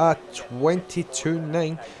 It's a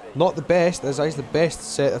 22.9. Not the best, as I's the best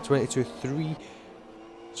set of 22.3.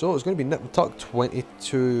 So it's going to be nip and tuck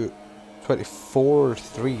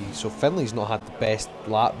 24.3. So Finley's not had the best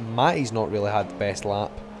lap. Matty's not really had the best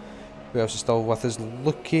lap. Who else is still with us?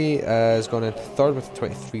 Lucky has gone into third with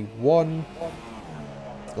 23.1.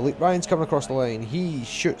 Elite Ryan's coming across the line. He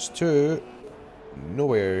shoots to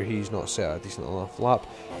nowhere. He's not set a decent enough lap.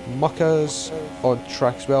 Mucka's on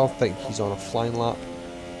track as well. I think he's on a flying lap.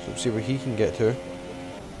 So we'll see where he can get to.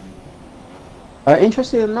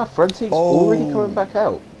 Interesting enough, Frantique's already coming back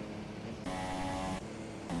out.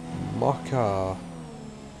 Mucka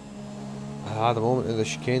had a moment of the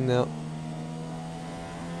chicane there.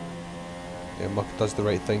 Yeah, Mucka does the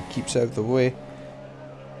right thing, keeps it out of the way.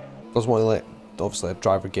 Doesn't want to let, obviously, a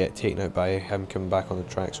driver get taken out by him coming back on the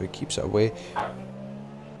track, so he keeps it away.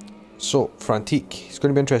 So, Frantique, it's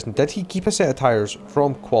going to be interesting. Did he keep a set of tyres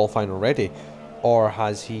from qualifying already? Or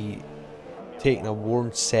has he taken a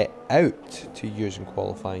worn set out to use in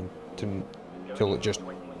qualifying to just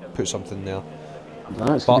put something there? I don't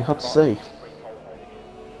know, it's going to be hard to say.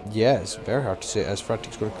 Yeah, it's very hard to say, as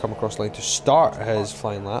Frantique's going to come across the line to start his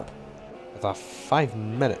flying lap with a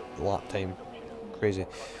 5-minute lap time. Crazy.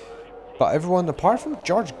 But everyone, apart from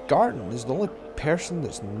George Garton, is the only person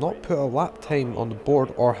that's not put a lap time on the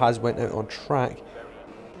board or has went out on track.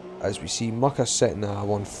 As we see, Mucka sitting at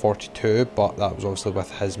 1:42, but that was obviously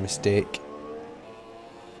with his mistake.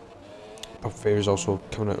 Fair is also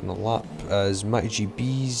coming out on the lap as Matty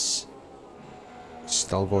GB's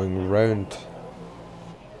still going round.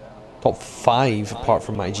 Top 5 apart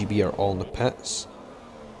from Matty GB are all in the pits.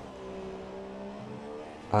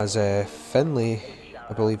 As Finlay,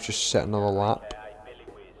 I believe, just set another lap.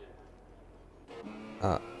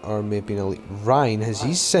 Or maybe an elite. Ryan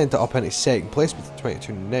he's sent it up into second place with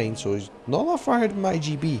 22.9, so he's not that far ahead of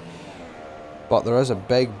Matty GB. But there is a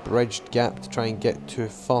big bridged gap to try and get to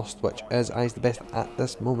first, which is Eyes the best at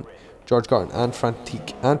this moment. George Garton and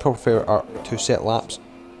Frantique and Purple Fairy are 2 set laps.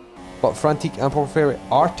 But Frantique and Purple Fairy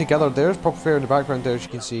are together. There's Purple Fairy in the background there, as you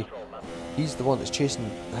can see. He's the one that's chasing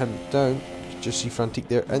him down. You can just see Frantique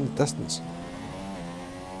there in the distance.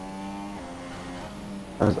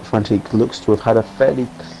 As Frantic looks to have had a fairly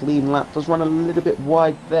clean lap, does run a little bit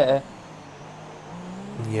wide there.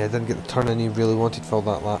 Yeah, didn't get the turn in he really wanted for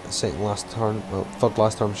that second last turn, well, third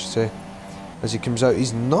last turn I should say. As he comes out,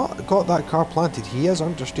 he's not got that car planted, he is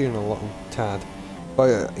understeering a little tad.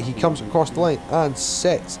 But he comes across the line and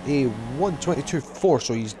sets a 1:22.4,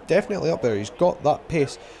 so he's definitely up there, he's got that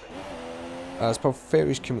pace. As Purple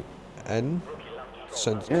Fairy's coming in,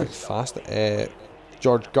 sounds quite fast.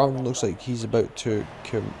 George Garton looks like he's about to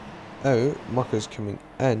come out. Mucker's coming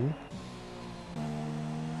in.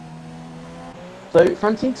 So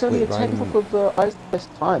Frantique's only a tenth off of Eyes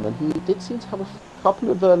best time, and he did seem to have a couple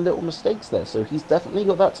of little mistakes there. So he's definitely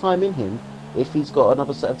got that time in him if he's got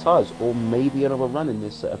another set of tyres, or maybe another run in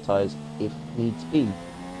this set of tyres if needs be.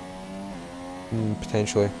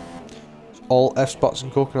 Potentially. It's all ifs, buts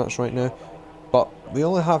and coconuts right now. But we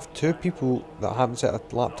only have 2 people that haven't set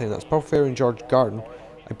a lap time. That's Purple Fairy and George Garton.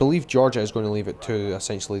 I believe Georgia is going to leave it to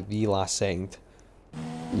essentially the last second.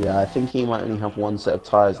 Yeah, I think he might only have 1 set of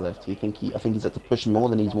tyres left. I think he's had to push more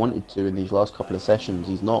than he's wanted to in these last couple of sessions.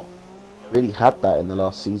 He's not really had that in the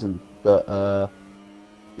last season, but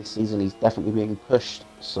this season he's definitely being pushed.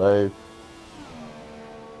 So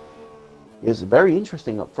it's very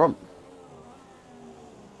interesting up front.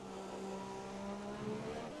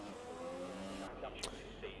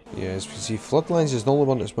 Yeah, as we see, Floodlines is the only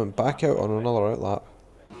one that's went back out on another outlap.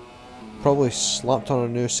 Probably slapped on a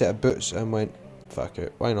new set of boots and went, fuck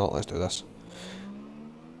it, why not, let's do this.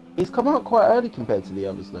 He's come out quite early compared to the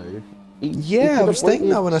others though. I was thinking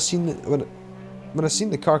that when I seen when I seen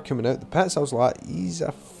the car coming out the pits, I was like, he's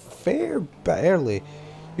a fair bit early.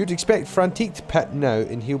 You'd expect Frantique to pit now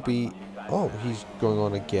and he'll be, oh, he's going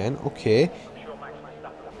on again, okay.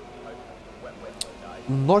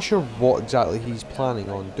 I'm not sure what exactly he's planning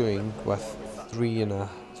on doing with 3 and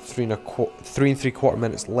 3/4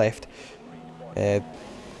 minutes left.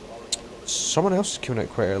 Someone else is coming out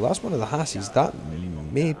quite early. That's one of the Hassies. That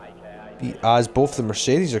may be as both the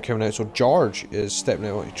Mercedes are coming out. So George is stepping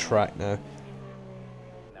out onto track now.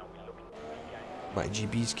 My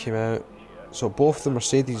GB's came out. So both the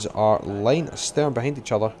Mercedes are line astern behind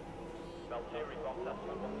each other.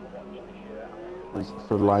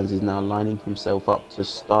 For the lines, he's now lining himself up to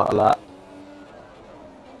start a lap.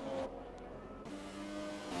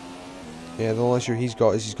 Yeah, the only issue he's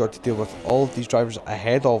got is he's got to deal with all of these drivers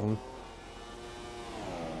ahead of him.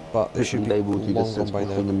 But they should be able to do the sensible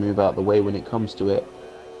thing and move out the way when it comes to it.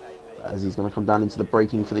 As he's going to come down into the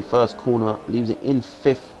braking for the first corner, leaves it in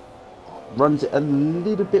 5th, runs it a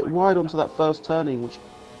little bit wide onto that first turning, which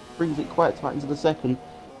brings it quite tight into the second.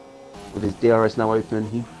 With his DRS now open,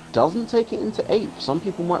 he doesn't take it into 8th. Some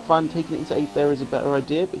people might find taking it into 8th there is a better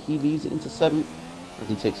idea, but he leaves it into 7th as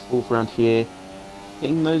he takes 4th around here,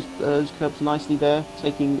 hitting those curbs nicely there,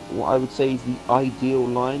 taking what I would say is the ideal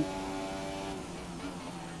line.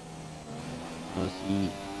 As he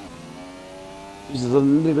uses a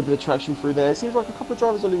little bit of traction through there. It seems like a couple of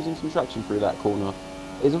drivers are losing some traction through that corner.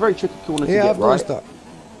 It's a very tricky corner to get I've right. noticed that.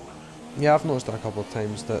 Yeah, I've noticed that a couple of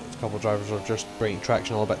times that a couple of drivers are just breaking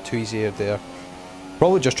traction a little bit too easy there.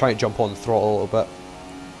 Probably just trying to jump on the throttle a little bit.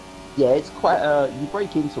 Yeah, it's quite you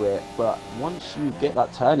break into it, but once you get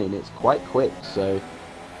that turn in, it's quite quick. So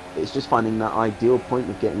it's just finding that ideal point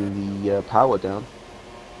of getting the power down.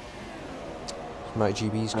 Matt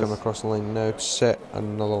GB's come across the line now to set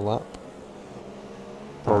another lap.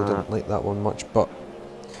 Probably didn't like that one much, but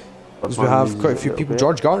as we have quite a few people.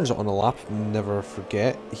 George Garton's on the lap, never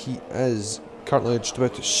forget. He is currently just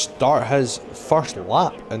about to start his first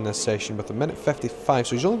lap in this session with 1:55,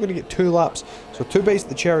 so he's only going to get 2 laps. So 2 bites at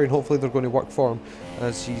the cherry, and hopefully they're going to work for him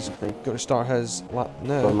as he's going to start his lap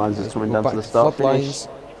now. Lines is coming down to the start finish.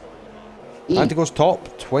 And he goes top,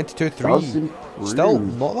 22.3. Still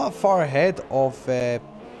not that far ahead of.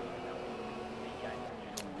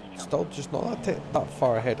 Still just not that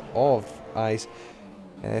far ahead of Eyes.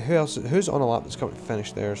 Who else? Who's on a lap that's coming to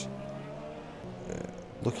finish theirs?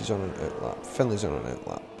 Lucky's on an outlap. Finley's on an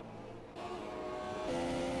outlap.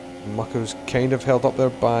 Mucka's kind of held up there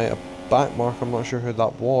by a back mark. I'm not sure who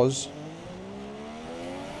that was.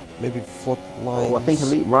 Maybe Floodlines. Oh, I think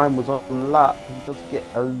Elite Ryan was on the lap. He does get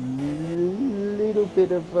a little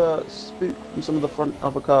bit of spook from some of the front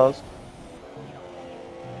other cars.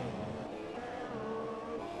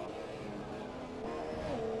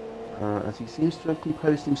 As he seems to have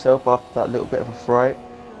composed himself after that little bit of a fright.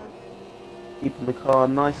 Keeping the car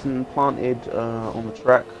nice and planted on the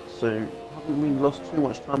track, so haven't really lost too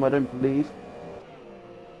much time, I don't believe.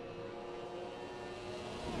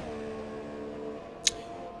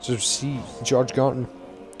 So see George Garton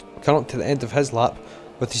coming up to the end of his lap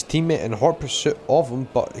with his teammate in hot pursuit of him,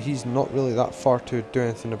 but he's not really that far to do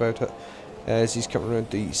anything about it. As he's coming around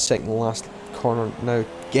the second last corner now,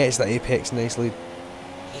 gets the apex nicely.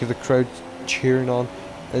 Hear the crowd cheering on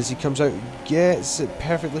as he comes out, gets it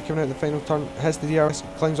perfectly coming out the final turn, hits the DRS,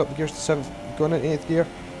 climbs up the gears to 7th, going into 8th gear,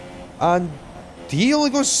 and he only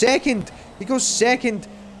goes second. He goes second.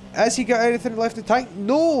 Has he got anything left to tank?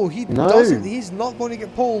 No, he doesn't. He's not going to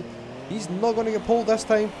get pole. He's not going to get pole this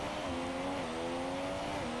time.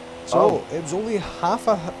 So it was only half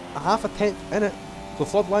a tenth in it. So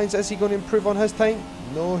Floodlines, is he going to improve on his time?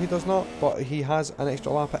 No, he does not. But he has an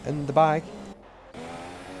extra lap in the bag.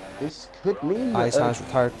 This could mean Ice has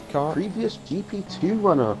retired the car. Previous GP2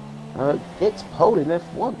 runner gets pole in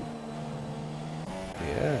F1.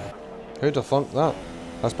 Yeah, who'd have thunk that?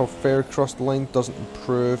 As per fair across the line, doesn't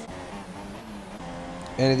improve.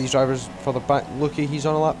 Any of these drivers further back, Lucky, he's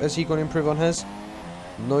on a lap. Is he going to improve on his?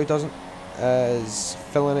 No, he doesn't. Is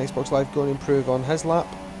Phil on Xbox Live going to improve on his lap?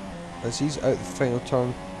 As he's out the final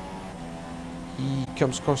turn, he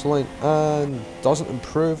comes across the line and doesn't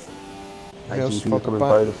improve. GP coming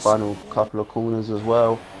by the final couple of corners as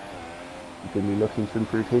well. He's going to be looking to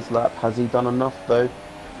improve his lap. Has he done enough though?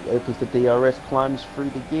 He opens the DRS, climbs through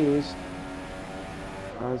the gears.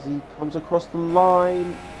 As he comes across the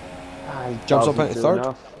line, he jumps up into third.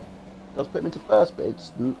 Does put him into first, but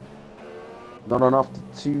it's not enough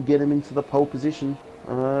to get him into the pole position.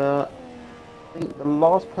 I think the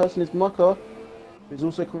last person is Mucka, who's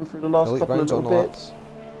also coming through the last couple of little bits.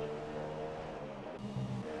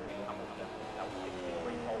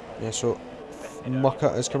 Yeah, so Mucka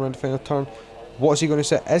is coming around the final turn. What is he going to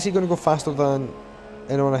say? Is he going to go faster than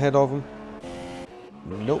anyone ahead of him?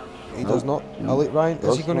 Nope. He does not. Elite Ryan,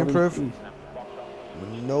 is he going to improve?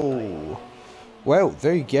 No. Well,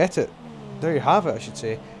 there you get it. There you have it, I should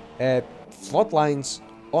say. Floodlines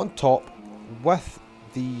on top with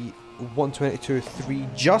the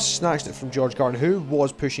 122.3. Just snatched it from George Garton, who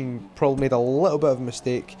was pushing, probably made a little bit of a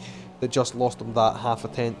mistake that just lost him that half a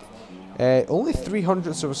tenth. Only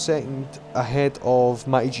 300ths of a second ahead of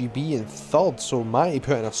Matty GB in third, so Matty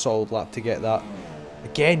put in a solid lap to get that.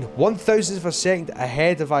 Again, 1,000th of a second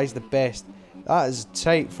ahead of I's the best. That is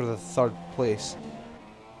tight for the third place.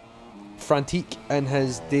 Frantique in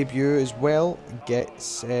his debut as well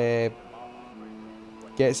gets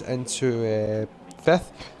into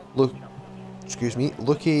fifth. Lucky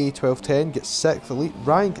 1210 gets sixth. Elite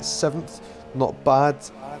Ryan gets 7th. Not bad.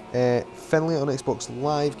 Finley on Xbox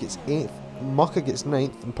Live gets 8th. Mucka gets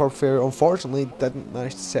 9th, and Perfero unfortunately didn't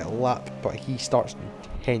manage to set a lap, but he starts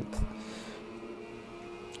in 10th.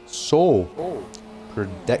 So,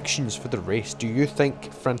 predictions for the race. Do you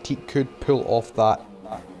think Frantique could pull off that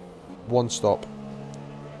one stop?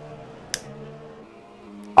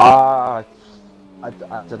 I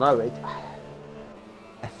don't know.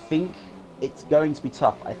 I think it's going to be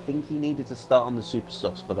tough. I think he needed to start on the super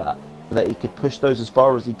softs for that, so that he could push those as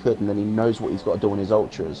far as he could, and then he knows what he's got to do on his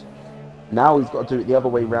ultras. Now he's got to do it the other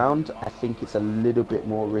way round. I think it's a little bit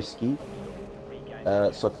more risky.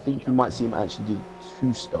 So I think you might see him actually do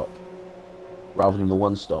 2-stop rather than the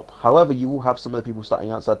 1-stop. However, you will have some of the people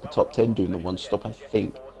starting outside the top 10 doing the 1-stop, I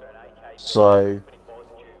think. So,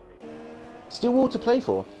 still all to play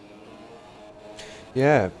for.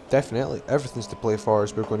 Yeah, definitely. Everything's to play for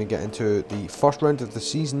as we're going to get into the first round of the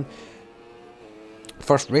season.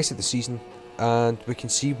 First race of the season. And we can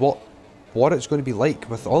see what it's going to be like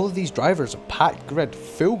with all of these drivers. A packed grid,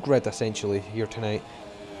 full grid essentially here tonight.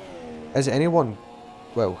 Is it anyone...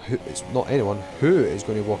 Well, it's not anyone. Who is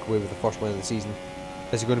going to walk away with the first win of the season?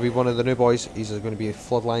 Is it going to be one of the new boys? Is it going to be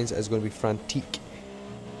Floodlines? Is it going to be Frantique?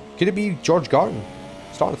 Could it be George Garton?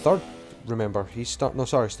 Starting third, remember. He's starting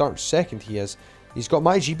second he is. He's got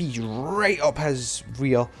my GB right up his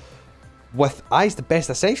rear. With I's the best.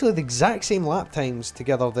 Essentially the exact same lap times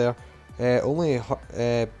together there. Only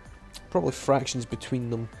probably fractions between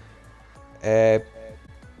them.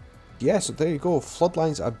 Yeah, so there you go.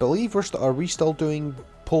 Floodlines, I believe are we still doing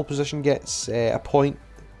pole position gets a point.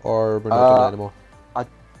 or we're not doing that anymore? I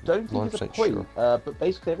don't think it's a 100% point, sure. but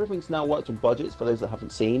basically everything's now worked on budgets for those that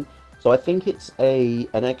haven't seen. So I think it's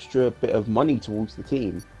an extra bit of money towards the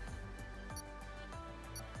team,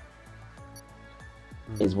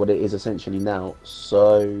 is what it is essentially now.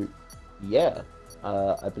 So yeah,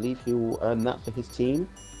 I believe he will earn that for his team,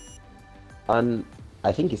 and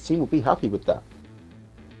I think his team will be happy with that.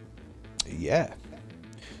 Yeah.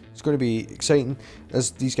 It's going to be exciting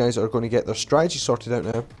as these guys are going to get their strategy sorted out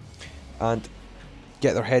now and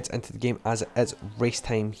get their heads into the game as it is race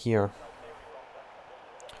time here.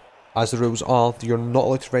 As the rules are, you're not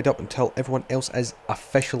allowed to ready up until everyone else is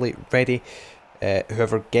officially ready.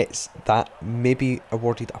 Whoever gets that may be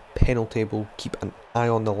awarded a penalty. We'll keep an eye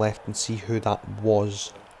on the left and see who that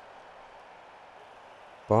was.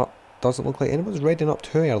 But doesn't look like anyone's readying up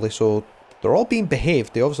too early, so they're all being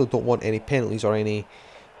behaved. They obviously don't want any penalties or any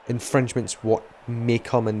infringements what may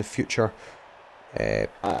come in the future. I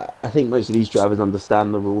think most of these drivers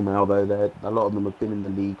understand the rule now, though. A lot of them have been in the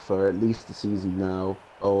league for at least a season now,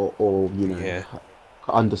 or you know, Yeah.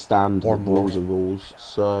 understand Or the more. rules are rules.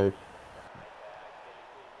 So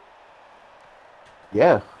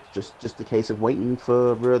yeah, just a case of waiting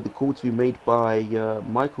for the call to be made by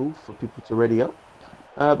Michael for people to ready up.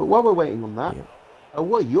 But while we're waiting on that,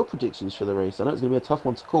 what are your predictions for the race? I know it's going to be a tough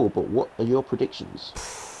one to call, but what are your predictions?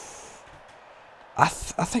 I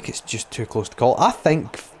think it's just too close to call. I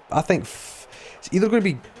think it's either going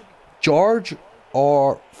to be George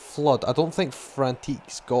or Flood. I don't think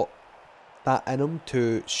Frantique's got that in him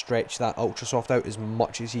to stretch that ultra soft out as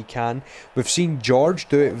much as he can. We've seen George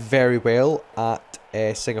do it very well at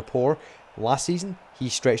Singapore last season. He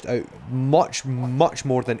stretched out much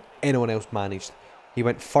more than anyone else managed. He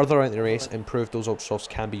went further out in the race and proved those ultra softs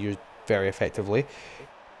can be used very effectively.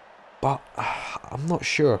 But I'm not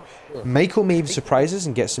sure. Michael may surprise us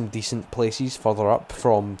and get some decent places further up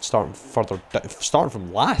from starting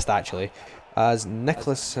from last actually, as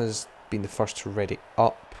Nicholas has been the first to ready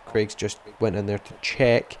up. Craig's just went in there to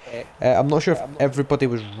check. I'm not sure if everybody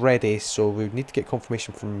was ready, so we need to get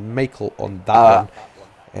confirmation from Michael on that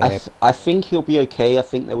one. I think he'll be okay. I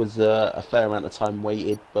think there was a fair amount of time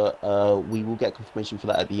waited, but we will get confirmation for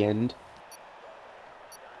that at the end.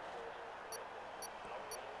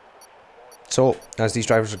 So, as these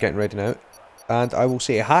drivers are getting ready now, and I will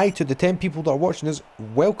say hi to the 10 people that are watching us.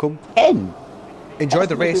 Welcome. 10! Enjoy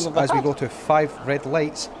the race as we go to 5 red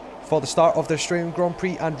lights for the start of the Australian Grand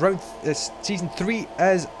Prix, and season 3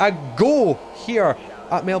 is a go here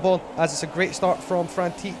at Melbourne, as it's a great start from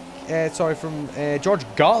George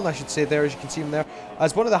Garton, I should say, there, as you can see him there,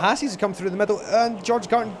 as one of the Hassies has come through the middle, and George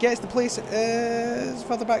Garton gets the place. Is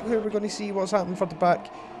further back here, we're going to see what's happening further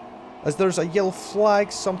back, as there's a yellow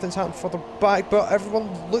flag. Something's happened further back, but everyone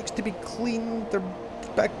looks to be clean. They're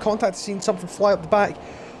back contact, seen something fly up the back,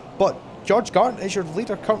 but George Garton is your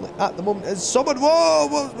leader currently at the moment. Is someone? Whoa!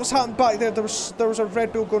 What's happened back there? There was a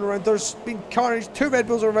Red Bull going around. There's been carnage. 2 Red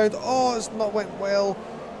Bulls are around. Oh, it's not went well.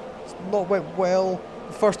 It's not went well.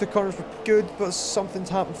 The first 2 corners were good, but something's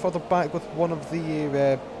happened further back with one of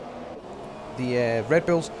the Red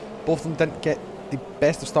Bulls. Both of them didn't get the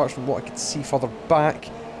best of starts from what I could see further back.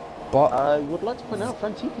 But I would like to point out,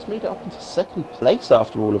 Frantique has made it up into 2nd place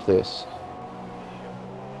after all of this.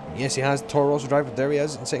 yes, he has. Toro Rosso driver, there he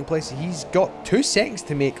is in 2nd place. He's got 2 seconds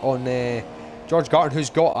to make on George Garton, who's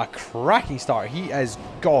got a cracking start. He is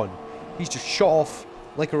gone. He's just shot off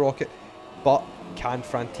like a rocket. But can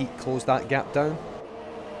Frantique close that gap down?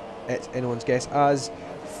 It's anyone's guess, as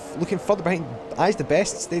looking further behind, Eyes the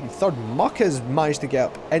Best stayed in 3rd. Muck has managed to get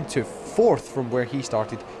up into 4th from where he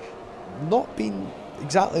started. Not been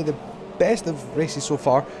exactly the best of races so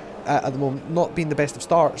far at the moment, not being the best of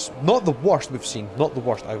starts, not the worst we've seen, not the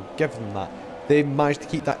worst, I'll give them that. They managed to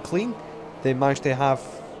keep that clean, they managed to have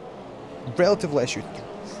relatively issue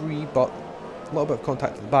free, but a little bit of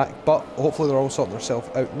contact at the back, but hopefully they're all sorting themselves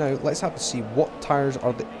out now. Let's have to see what tyres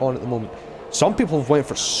are they on at the moment. Some people have went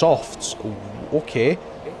for softs. Okay,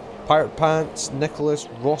 Pirate Pants, Nicholas,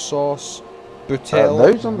 Rossos, Boutel,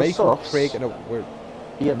 those on the Michael, softs. Craig, and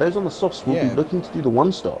Yeah, those on the softs will be looking to do the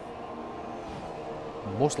 1-stop.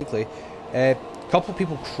 most likely. Couple of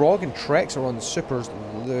people, Krog and Trex, are on the supers.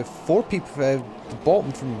 The 4 people at the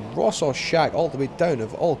bottom from Rossos, Shag all the way down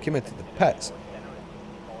have all come into the pits.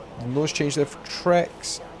 Nose change there for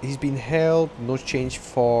Trex. He's been held. Nose change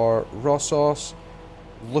for Rossos.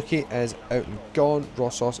 Lucky is out and gone.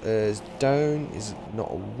 Rossos is down. He's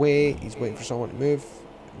not away. He's waiting for someone to move.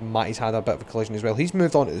 Matty's had a bit of a collision as well. He's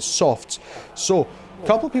moved on to the softs. So, a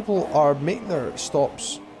couple of people are making their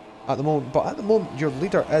stops at the moment. But at the moment, your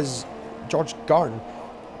leader is George Garton,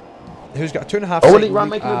 who's got a 2.5 Only second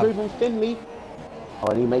round lead. making a move on Finley. Oh,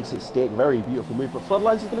 and he makes it stick. Very beautiful move. But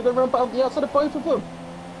Floodlines is going to go around about the outside of both of them.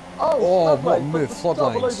 Oh, what a Floodlines, move, but the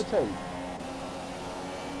double Floodlines. overtake.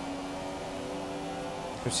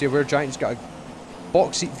 You see where Giant's got a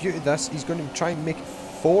box seat view to this. He's going to try and make it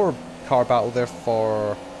 4-car battle there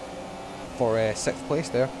for 6th place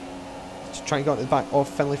there. Just trying to get onto the back of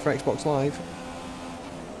Finley for Xbox Live.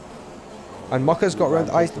 And Mucka's got around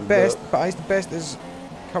Eyes the Best, but Eyes the Best is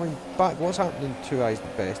coming back. What's happening to Eyes the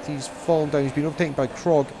Best? He's fallen down. He's been overtaken by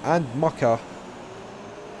Krog and Mucka,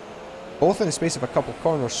 both in the space of a couple of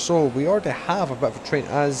corners. So we already have a bit of a train,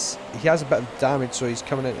 as he has a bit of damage, so he's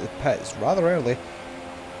coming into the pits rather early.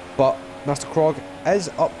 But Master Krog is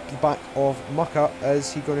up the back of Mucka.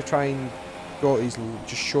 Is he going to try and go? He's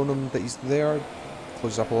just shown him that he's there.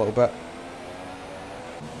 Closes up a little bit.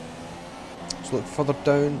 So look further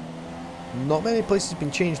down. Not many places have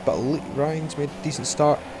been changed, but Elite Ryan's made a decent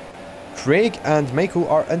start. Craig and Michael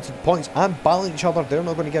are into the points and battling each other. They're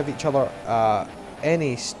not going to give each other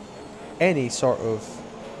any sort of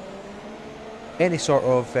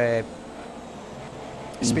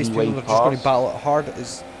space between them. They're just going to battle it hard.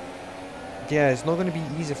 It's not going to be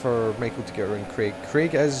easy for Michael to get around Craig.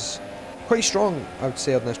 Craig is quite strong, I would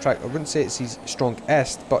say, on this track. I wouldn't say it's his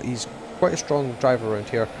strongest, but he's quite a strong driver around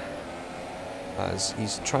here, as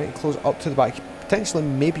he's trying to close up to the back, potentially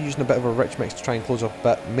maybe using a bit of a rich mix to try and close up a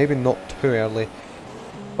bit, maybe not too early.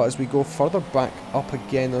 But as we go further back up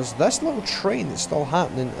again, there's this little train that's still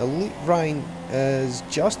happening. Elite Ryan is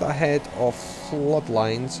just ahead of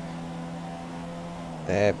Floodlines.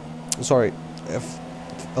 Sorry, if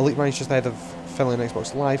Elite Ryan's just ahead of Finley on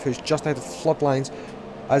Xbox Live, who's just ahead of Floodlines.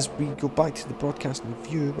 As we go back to the broadcasting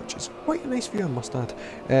view, which is quite a nice view, I must add.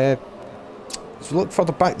 As we look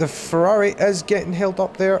further back, the Ferrari is getting held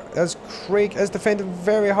up there, as Craig is defending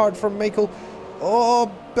very hard from Michael. Oh,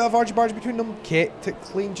 bit of argy-bargy between them. Kept it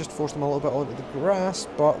clean, just forced him a little bit onto the grass,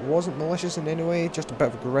 but wasn't malicious in any way, just a bit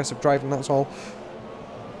of aggressive driving, that's all.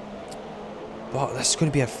 But this is going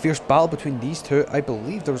to be a fierce battle between these two. I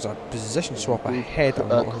believe there was a position swap ahead.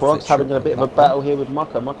 Krog's having a bit of a battle here with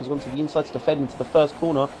Mucka. Mucka's gone to the inside to defend into the first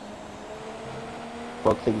corner.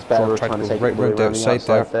 Krog thinks better, trying to take it right around the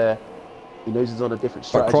outside there. He knows he's on a different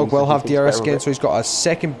strategy. But Krog will have DRS again, so he's got a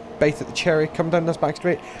second bite at the cherry coming down this back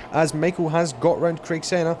straight, as Michael has got round Craig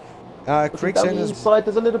Senna. Craig Senna's inside.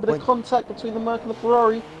 There's a little bit of contact between the Merc and the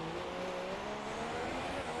Ferrari.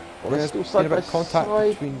 There's still side by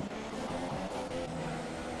side. Between.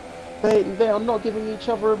 They are not giving each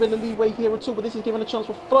other a bit of leeway here at all, but this is giving a chance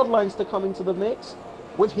for Floodlines to come into the mix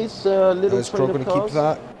with his little train of cars. Keep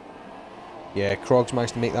that? Yeah, Krog's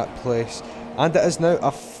managed to make that place. And it is now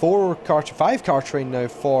a 5-car train now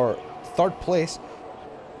for 3rd place.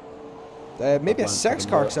 Maybe a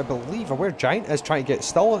 6-car, because I believe Aware Giant is trying to get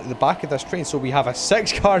still into the back of this train, so we have a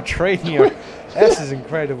 6-car train here. This is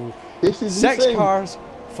incredible. This is 6 insane. cars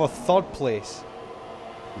for 3rd place.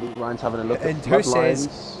 Ryan's having a look and at who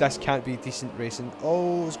says this can't be decent racing?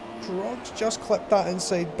 Oh, Krog's just clipped that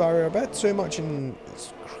inside barrier a bit too much, and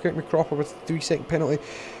it's creating Cropper with a 3-second penalty.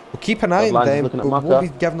 We'll keep an eye on them, but we'll be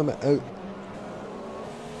giving them it out.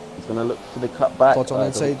 He's going to look for the cutback. On the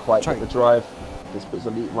inside, quite get the drive. This puts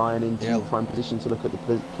Elite Ryan into prime position to look at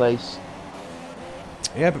the place.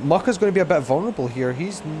 Yeah, but Mucka's going to be a bit vulnerable here.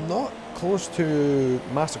 He's not close to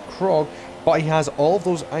Master Krog, but he has all of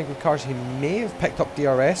those angry cars. He may have picked up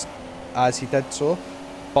DRS as he did so,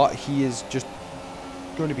 but he is just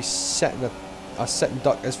going to be sitting a sitting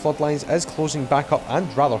duck as Floodlines is closing back up,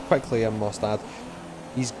 and rather quickly, I must add.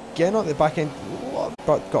 He's getting on the back end,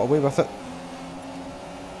 but got away with it.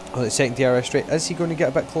 On the second DRS straight, is he going to get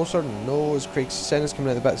a bit closer? No, as Craig Senna's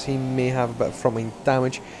coming out of the bits, he may have a bit of front-wing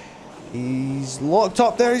damage. He's locked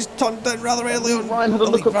up there, he's turned down rather early on. Ryan had a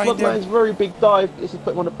look at Floodline's very big dive. This is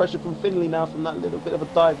putting under pressure from Finley now from that little bit of a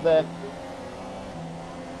dive there.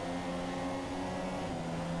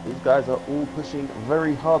 These guys are all pushing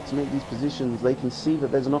very hard to make these positions. They can see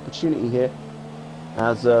that there's an opportunity here,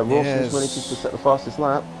 as Rawson's manages to set the fastest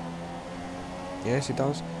lap. Yes, he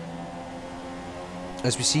does.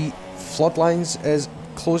 As we see, Floodlines is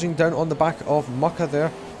closing down on the back of Mucka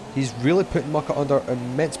there. He's really putting Mucka under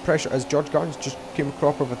immense pressure, as George Gardens just came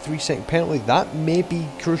across with a 3-second penalty. That may be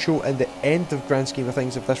crucial in the end of grand scheme of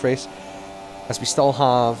things of this race, as we still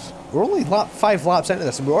have, we're only 5 laps into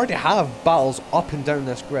this, and we already have battles up and down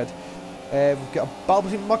this grid. We've got a battle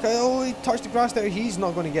between Mucka. Oh, he touched the grass there. He's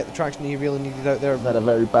not going to get the traction he really needed out there. He's had a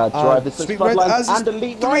very bad drive. This is Floodlines and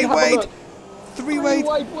Elite Ryan. 3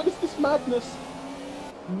 wide. What is this madness?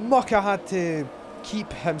 Mucka had to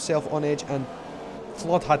keep himself on edge, and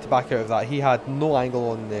Flood had to back out of that. He had no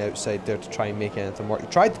angle on the outside there to try and make anything work. He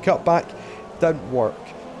tried to cut back, didn't work,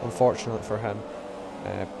 unfortunately for him.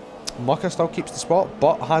 Mucka still keeps the spot,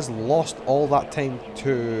 but has lost all that time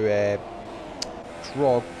to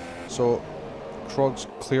Krog. So Krog's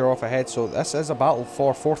clear off ahead. So this is a battle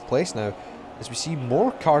for 4th place now. As we see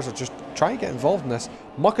more cars are just trying to get involved in this.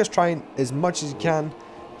 Mucka's trying as much as he can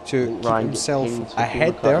to keep himself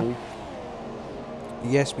ahead there.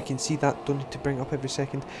 Yes, we can see that. Don't need to bring it up every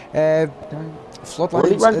second.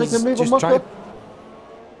 Floodlines is just trying to...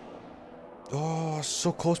 Oh,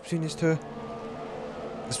 so close between these two.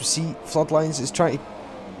 As we see, Floodlines is trying to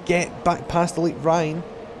get back past Elite Ryan.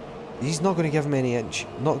 He's not going to give him any inch.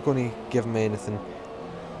 Not going to give him anything.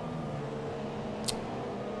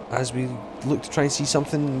 As we look to try and see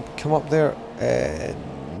something come up there.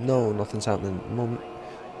 No, nothing's happening at the moment.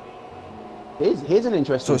 Here's an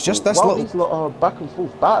interesting So it's just this While little... these lot are back and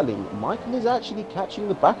forth battling, Michael is actually catching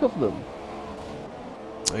the back of them.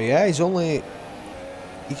 Yeah, he's only...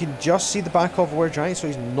 You can just see the back of Were Giant, so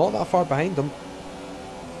he's not that far behind them.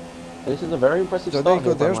 This is a very impressive So start.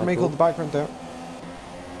 there you go, there's Michael in the background there.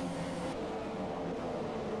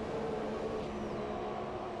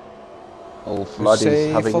 Oh, Flood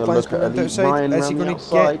is having a look at Elite Ryan Is he around the going to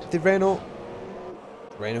outside. get the Renault?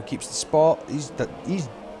 Renault keeps the spot. He's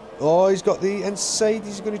got the inside.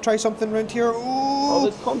 He's going to try something around here. Oh,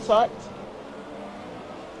 there's contact.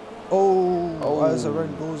 Oh, as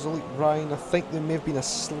around goes Elite Ryan. I think there may have been a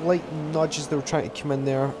slight nudge as they were trying to come in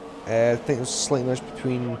there. I think there was a slight nudge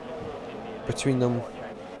between them,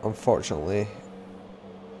 unfortunately.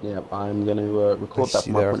 Yeah, I'm going to record that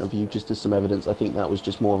from my point of view just as some evidence. I think that was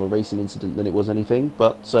just more of a racing incident than it was anything,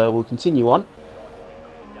 but we'll continue on.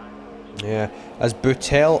 Yeah, as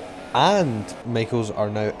Butel and Michaels are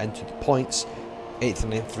now into the points, 8th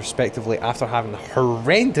and 9th respectively, after having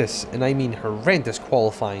horrendous, and I mean horrendous,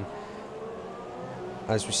 qualifying.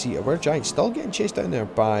 As we see, Were Giant still getting chased down there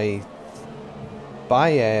by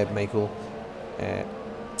Michael,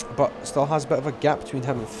 but still has a bit of a gap between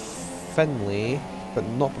him and Finlay, but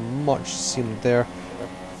not much seen there.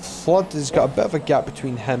 Flood has got a bit of a gap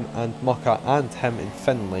between him and Mucka and him and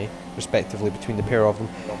Finlay, respectively, between the pair of them.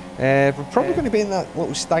 We're probably going to be in that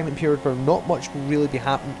little stagnant period where not much will really be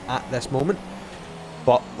happening at this moment,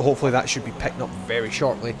 but hopefully that should be picking up very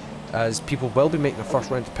shortly, as people will be making the first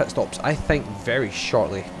round of pit stops, I think, very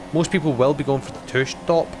shortly. Most people will be going for the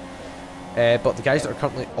 2-stop, but the guys that are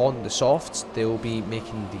currently on the softs, they will be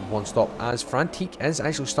making the 1-stop, as Frantique is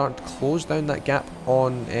actually starting to close down that gap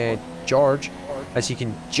on George, as he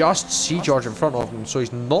can just see George in front of him, so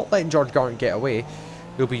he's not letting George Garton get away.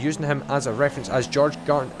 They'll be using him as a reference, as George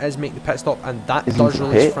Garton is making the pit stop, and that does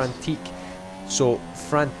release Frantique. So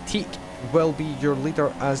Frantique will be your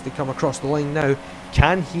leader as they come across the line now.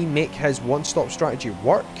 Can he make his 1-stop strategy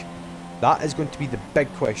work? That is going to be the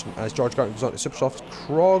big question, as George Garton goes on to super softs.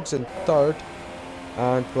 Krog's in 3rd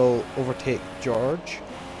and will overtake George.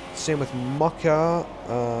 Same with Mucka.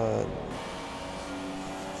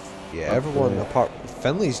 Yeah, everyone apart.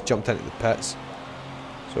 Finley's jumped into the pits,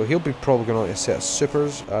 so he'll be probably going on to a set of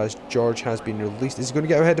supers, as George has been released. Is he going to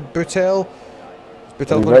get ahead of Butel? Is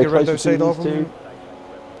Butel going to get around outside of him?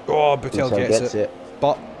 Oh, Butel gets it.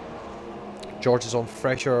 But George is on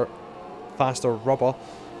fresher, faster rubber,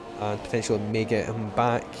 and potentially may get him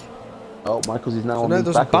back. Oh, Michaels is now so on now the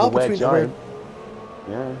there's back a battle of the Were between Giant.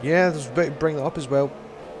 Yeah, there's a bit to bring that up as well.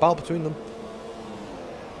 Battle between them.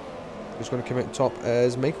 Who's going to come out top?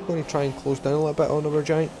 Is Michael going to try and close down a little bit on the Were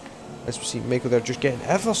Giant? As we see Michael there just getting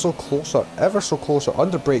ever so closer.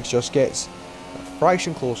 Under brakes just gets a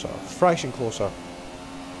fraction closer.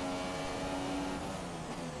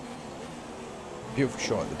 Beautiful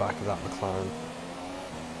shot at the back of that McLaren.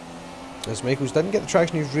 As Michaels didn't get the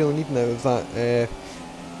traction he was really needing out of that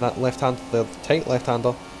that left-hander, the tight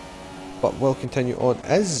left-hander, but will continue on.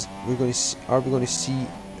 Are we going to see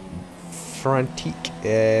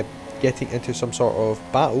Frantique getting into some sort of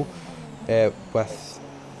battle with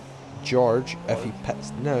George if he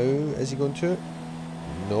pits now? Is he going to?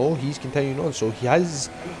 No, he's continuing on. So he has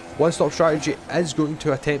 1-stop strategy is going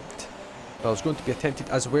to attempt. Well, it's going to be attempted,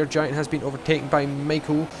 as Were Giant has been overtaken by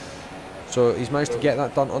Michael. So he's managed to get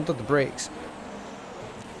that done under the brakes.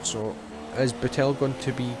 So is Butel going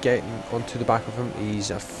to be getting onto the back of him? He's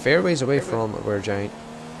a fair ways away from Were Giant.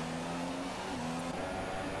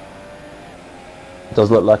 It does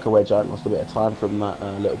look like a Were Giant lost a bit of time from that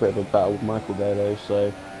little bit of a battle with Michael there, though.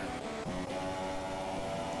 So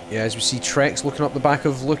yeah, as we see Trex looking up the back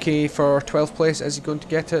of Lucky for 12th place. Is he going to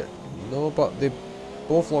get it? No, but they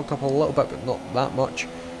both locked up a little bit, but not that much.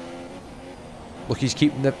 Lucky's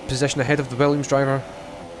keeping the position ahead of the Williams driver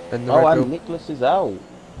in the Red Bull. And Nicholas is out.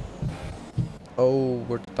 Oh,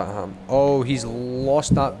 where did that happen? Oh, he's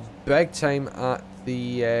lost that big time at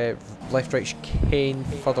the left-right chicane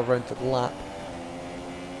further round the lap.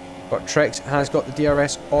 But Trex has got the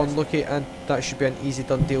DRS on Lucky, and that should be an easy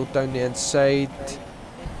done deal down the inside.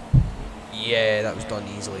 Yeah, that was done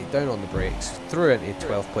easily. Down on the brakes, through into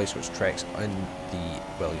 12th place, which Trex in the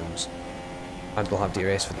Williams. And we'll have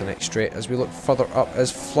DRS for the next straight. As we look further up, as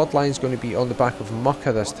Floodline's going to be on the back of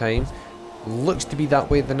Mucka this time. Looks to be that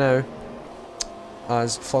way now,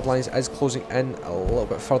 as Floodlines is closing in a little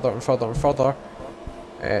bit further and further and further.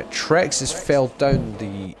 Trex has fell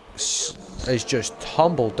down is just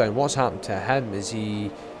tumbled down. What's happened to him? Is he...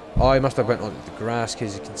 Oh, he must have went onto the grass,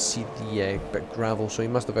 because you can see the bit of gravel, so he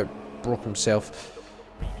must have broke himself.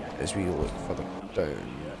 As we look further down,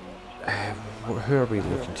 who are we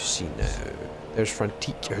looking to see now? There's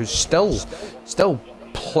Frantique, who's still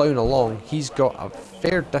ploughing along. He's got a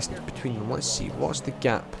fair distance between them. Let's see, what's the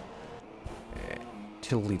gap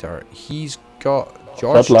to leader? He's got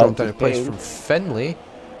George dropped down a place from Finlay.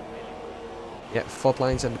 Yeah,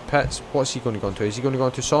 Floodline's in the pits. What's he going to go into? Is he going to go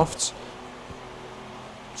into softs?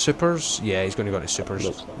 Supers? Yeah, he's going to go into supers.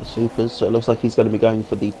 Looks like the supers, so it looks like he's going to be going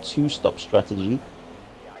for the two-stop strategy.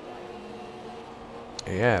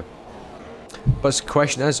 Yeah. But the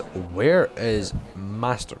question is, where is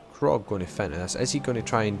Master Krog going to fit into this? Is he going to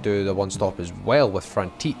try and do the one-stop as well with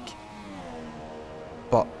Frantique?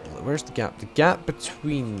 But where's the gap? The gap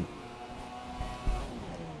between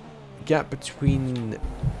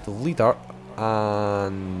the leader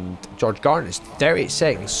and George Garner is 38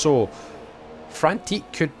 seconds, so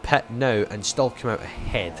Frantique could pit now and still come out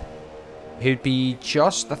ahead. He'd be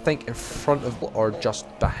just, I think, in front of or just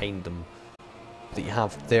behind him. That you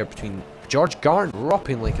have there between George Garner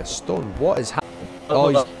dropping like a stone. What is happening? Oh,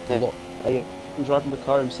 he's driving the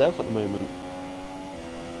car himself at the moment.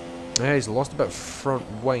 Yeah, he's lost a bit of front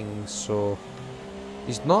wing, so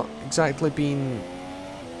he's not exactly been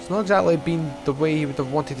the way he would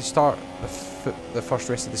have wanted to start the first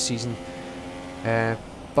race of the season.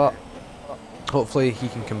 But hopefully he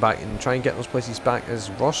can come back and try and get those places back, as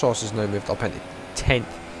Rossos has now moved up into 10th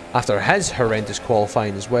after his horrendous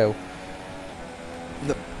qualifying as well.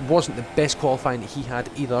 That wasn't the best qualifying that he had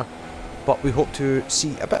either, but we hope to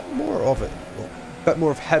see a bit more of it, a bit more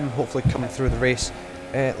of him hopefully coming through the race.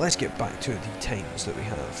 Let's get back to the times that we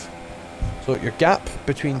have. So your gap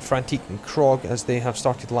between Frantique and Krog as they have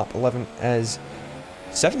started lap 11 is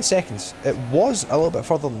 7 seconds. It was a little bit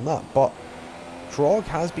further than that, but Krog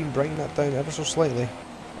has been bringing that down ever so slightly,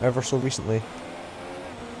 ever so recently.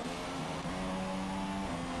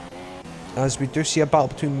 As we do see a battle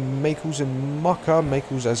between Michaels and Mucka.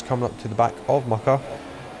 Michaels is coming up to the back of Mucka.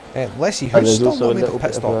 Let's see who's still not made the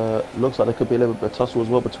pit stop. Looks like there could be a little bit of tussle as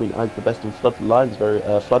well between Ag the Best and Floodlines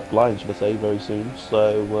Floodlines, should I say, very soon.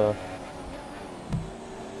 So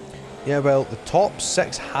yeah, well, the top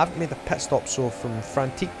 6 haven't made a pit stop, so from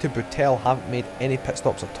Frantique to Boutel haven't made any pit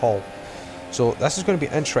stops at all. So this is going to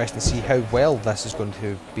be interesting to see how well this is going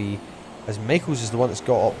to be, as Michaels is the one that's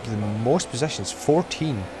got up the most positions.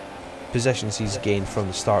 14 positions he's gained from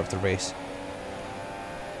the start of the race.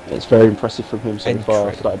 It's very impressive from him so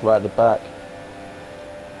far. Started right at the back.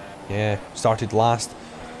 Yeah, started last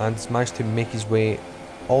and has managed to make his way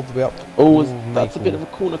all the way up. Oh, that's a bit of a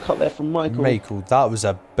corner cut there from Michael. Michael, that was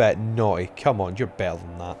a bit naughty. Come on, you're better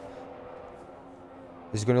than that.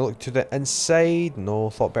 He's going to look to the inside. No,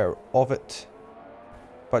 thought better of it.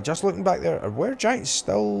 But just looking back there, Where Giant's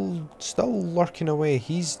still lurking away.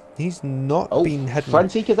 He's not been hidden.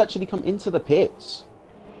 Frantique has actually come into the pits.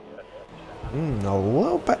 A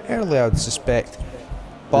little bit early, I would suspect.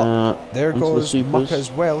 But there goes Mucka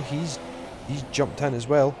as well. He's jumped in as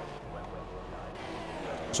well.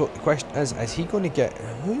 So the question is he going to get...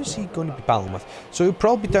 Who's he going to be battling with? So he'll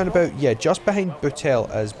probably be down about, yeah, just behind Boutel,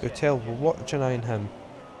 as Boutel will watch an eye on him.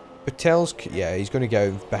 Boutel's... Yeah, he's going to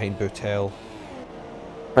go behind Boutel.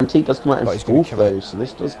 Frantique does come out in 4th though, so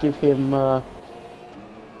this does give him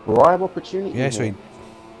prime opportunity. Yeah, so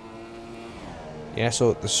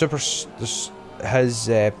so the his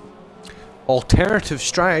alternative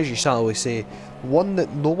strategy, shall we say, one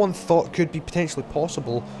that no one thought could be potentially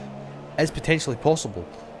possible, is potentially possible.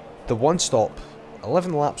 The one stop,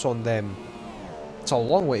 11 laps on them. It's a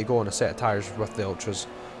long way to go on a set of tyres with the Ultras.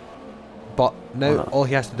 But now all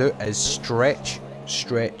he has to do is stretch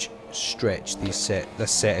this set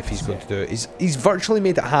if he's going to do it. He's virtually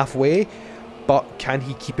made it halfway, but can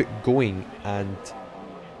he keep it going and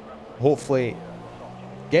hopefully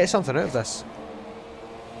get something out of this?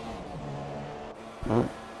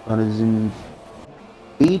 That is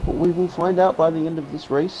indeed what we will find out by the end of this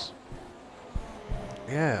race.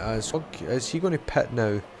 Yeah, is he going to pit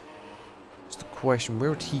now? It's the question.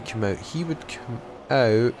 Where would he come out? He would come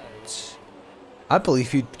out I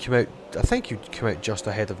believe you'd come out. I think you'd come out just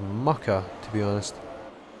ahead of Mucka, to be honest.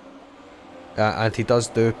 And he does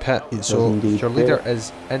do pit. So your leader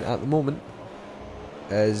is in at the moment.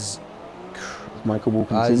 Is Michael will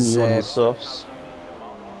continue on the softs.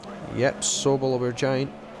 Yep, Sobel Aware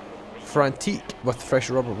Giant. Frantique with fresh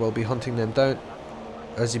rubber will be hunting them down.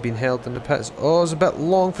 Has he been held in the pits? Oh, it's a bit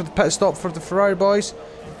long for the pit stop for the Ferrari boys.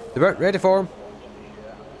 They weren't ready for him.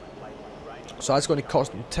 So that's going to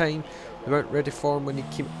cost them time. They weren't ready for him when he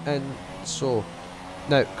came in. So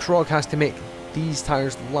now Krog has to make these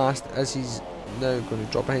tyres last as he's now going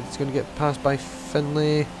to drop ahead. He's going to get passed by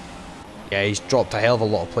Finlay. Yeah, he's dropped a hell of a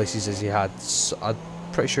lot of places as he had. I'm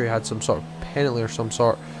pretty sure he had some sort of penalty or some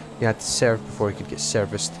sort. He had to serve before he could get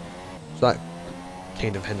serviced. So that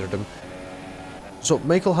kind of hindered him. So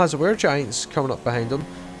Michael has Aware Giants coming up behind him,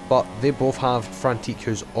 but they both have Frantique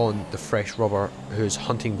who's on the fresh rubber, who's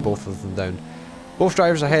hunting both of them down. Both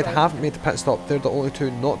drivers ahead haven't made the pit stop. They're the only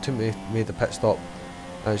two not to made the pit stop,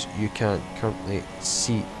 as you can currently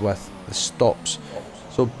see with the stops.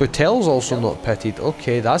 So Butel's also not pitted.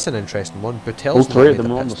 Okay, that's an interesting one. Butel's all three not of them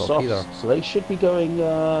made are the on pit the stop softs, either. so they should be going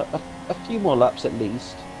a few more laps at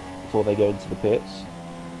least before they go into the pits.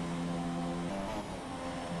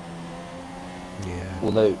 Yeah.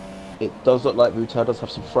 Although it does look like Butel does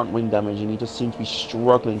have some front wing damage, and he just seems to be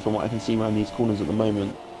struggling from what I can see around these corners at the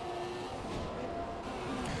moment.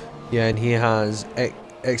 Yeah, and he has Finland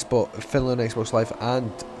Xbox Live and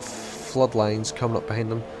Floodlines coming up behind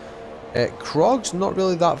him. Krog's not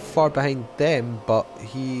really that far behind them, but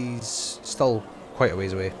he's still quite a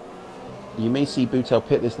ways away. You may see Butel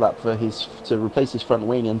pit this lap for to replace his front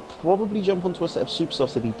wing and probably jump onto a set of super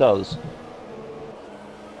softs if he does.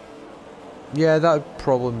 Yeah, that would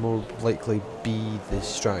probably more likely be the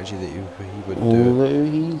strategy that he would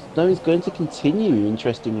do. Although he's going to continue,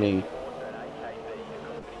 interestingly.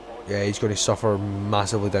 Yeah, he's going to suffer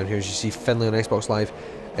massively down here. As you see, Finlay on Xbox Live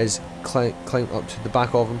is climbing up to the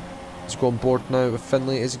back of him. He's going board now with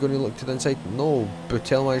Finlay. Is he going to look to the inside? No.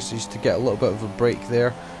 Butel manages to get a little bit of a break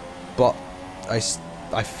there, but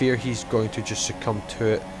I fear he's going to just succumb to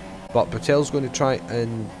it. But Butel's going to try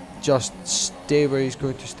and just stay where he's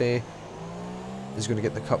going to stay. He's going to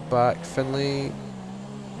get the cut back. Finlay,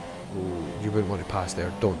 ooh, you wouldn't want to pass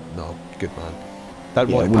there. Don't. No, good man. That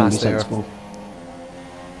Yeah, want to pass be there. sensible.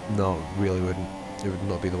 No, really wouldn't. It would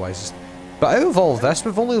not be the wisest. But out of all of this,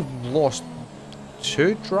 we've only lost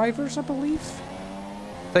 2 drivers, I believe.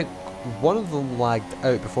 I think one of them lagged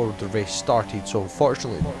out before the race started, so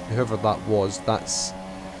unfortunately, whoever that was, it's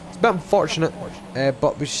a bit unfortunate,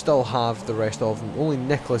 but we still have the rest of them. Only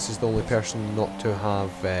Nicholas is the only person not to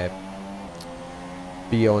have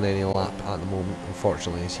be on any lap at the moment,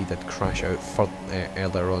 unfortunately, as he did crash out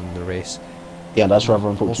earlier on in the race. Yeah, that's rather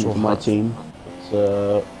unfortunate Also for my team.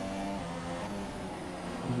 But,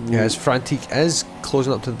 yeah, as Frantique is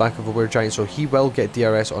closing up to the back of Aware Giant, so he will get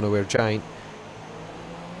DRS on Aware Giant.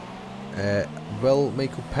 Will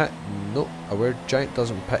Michael pit? No, Aware Giant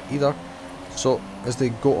doesn't pit either. So as they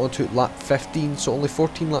go on to lap 15, so only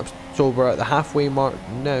 14 laps, so we're at the halfway mark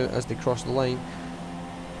now as they cross the line.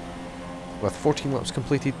 With 14 laps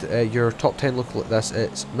completed, your top 10 look like this.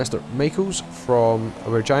 It's Mr. Michaels from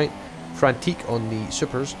Aware Giant, Frantique on the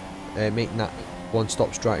Supers, making that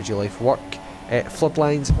one-stop strategy life work.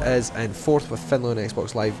 Floodlines is in 4th with Finlay on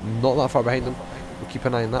Xbox Live, not that far behind them. We'll keep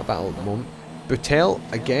an eye on that battle at the moment. Butel,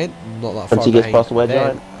 again, not that far Frantique behind. gets past Aware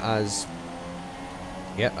Giant. As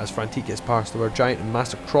Frantique gets past Aware Giant, and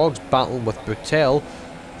Master Krog's battling with Butel.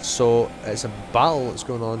 So it's a battle that's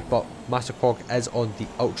going on, but Master Krog is on the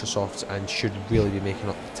Ultra Softs and should really be making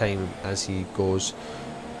up the time as he goes.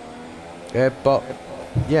 But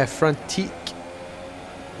yeah, Frantique,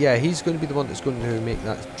 yeah, he's going to be the one that's going to make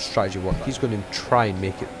that strategy work. He's going to try and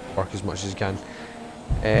make it work as much as he can.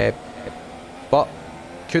 But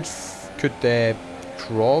could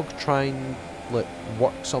Krog try and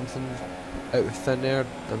work something out of thin air?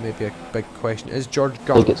 That may be a big question. Is George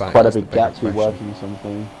Garner I think it's back? quite a That's the big bigger gap to be question. working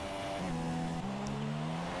something.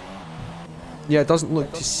 Yeah, it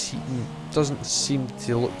doesn't seem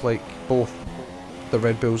to look like both the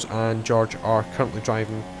Red Bulls and George are currently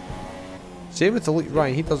driving. Same with Elite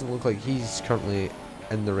Ryan, he doesn't look like he's currently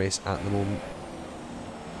in the race at the moment.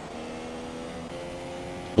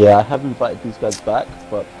 Yeah, I have invited these guys back,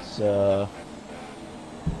 but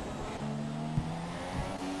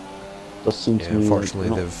does seem to me Unfortunately,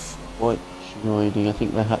 not they've. quite riding. I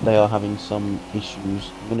think they are having some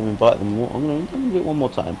issues. I'm going to invite them more. I'm going to do it one more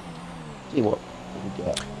time. See what we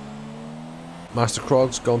get. Master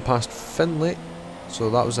Krog's gone past Finlay, so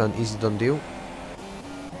that was an easy done deal.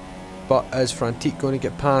 But is Frantique going to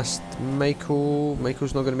get past Michael?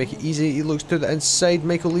 Michael's not going to make it easy. He looks to the inside.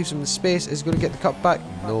 Michael leaves him the space. Is he going to get the cut back?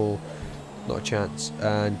 No, not a chance.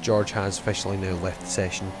 And George has officially now left the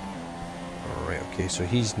session. Alright, okay, so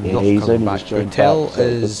he's not coming back. Beutel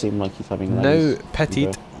is like he's having now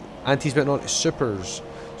pitted, and he's been on to supers.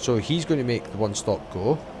 So he's going to make the one stop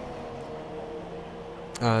go.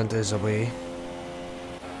 And is away.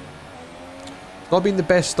 Not been the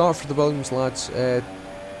best start for the Williams lads.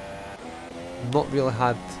 Not really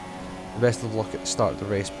had the best of luck at the start of the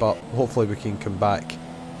race, but hopefully we can come back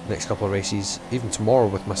next couple of races, even tomorrow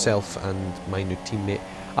with myself and my new teammate.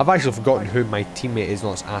 I've actually forgotten who my teammate is.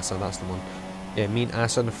 No, it's Asa, that's the one. Yeah, me and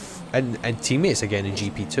Asa and teammates again in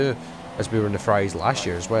GP2, as we were in the Fries last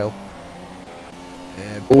year as well.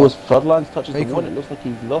 His Floodlines touches the one. It looks like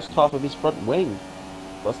he's lost half of his front wing.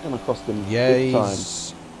 That's going to cost him big time.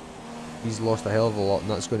 He's lost a hell of a lot,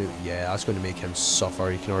 and that's going to make him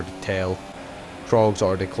suffer. You can already tell. Krog's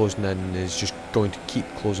already closing in and is just going to keep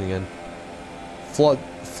closing in. Flood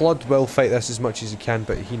will fight this as much as he can,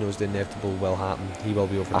 but he knows the inevitable will happen. He will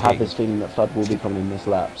be overtaken. I have this feeling that Flood will be coming in this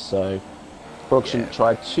lap, so Krog shouldn't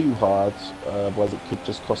try too hard, otherwise it could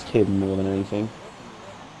just cost him more than anything.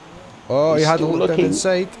 Oh, he had a look down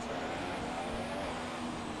inside.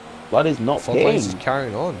 Flood is not pitting. Floodlines is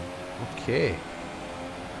carrying on. Okay.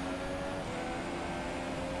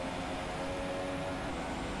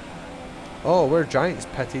 Oh, where Giant's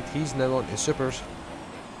pitted, he's now on to supers.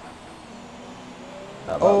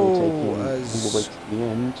 As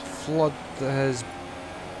Flood has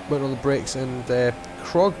went on the brakes, and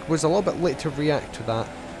Krog was a little bit late to react to that,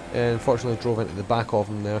 and unfortunately drove into the back of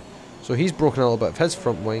him there. So he's broken a little bit of his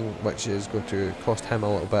front wing, which is going to cost him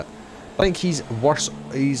a little bit. I think he's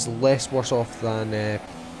less worse off than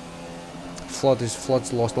Flood.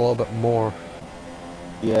 Flood's lost a little bit more.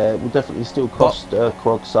 Yeah, it will definitely still cost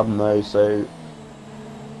Krog some though, so...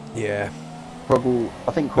 Yeah. I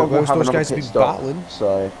think Krog will have another pit stop, battling.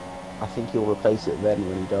 so I think he'll replace it then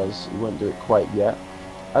when he does. He won't do it quite yet.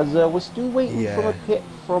 As we're still waiting for a pit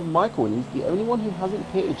from Michael, and he's the only one who hasn't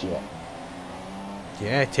pitted yet.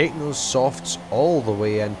 Yeah, taking those softs all the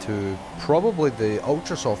way into probably the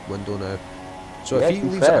ultra soft window now. So if he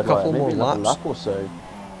leaves it a couple more laps, lap or so.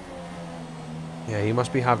 Yeah, he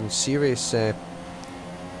must be having serious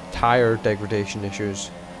tyre degradation issues.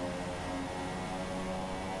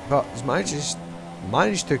 But he's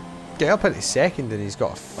managed to get up into second, and he's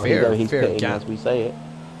got a fair gap. As we say it.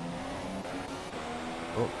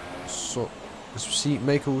 Oh, so as we see,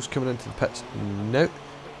 Michael's coming into the pits now.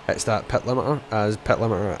 Hits that pit limiter, as pit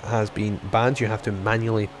limiter has been banned. You have to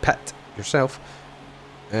manually pit yourself.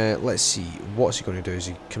 Let's see, what's he going to do as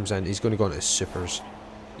he comes in? He's going to go into supers.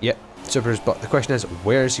 Yep, supers, but the question is,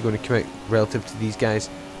 where is he going to come out relative to these guys?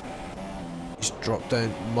 He's dropped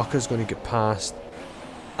down. Mucka's going to get past.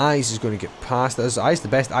 Eyes is going to get past. Eyes the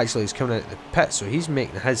best actually is coming out of the pit, so he's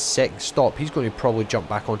making his second stop. He's going to probably jump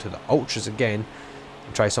back onto the ultras again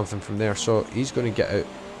and try something from there. So he's going to get out.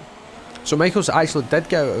 So Michaels actually did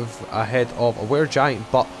get out of ahead of Aware Giant,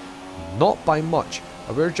 but not by much.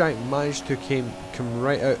 Aware Giant managed to come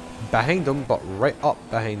right out behind him, but right up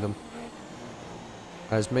behind him.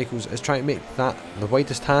 As Michaels is trying to make that the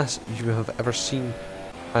widest pass you have ever seen.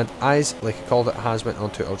 And Eyes, like I called it, has went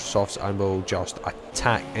onto Ultra Softs and will just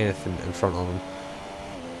attack anything in front of him.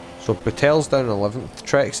 So Beutel's down 11th,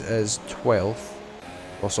 Trex is 12th,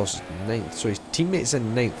 Rossos is 9th, so his teammate's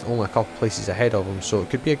in 9th, only a couple places ahead of him, so it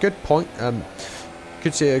could be a good point,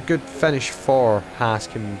 could say a good finish for Haas,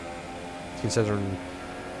 considering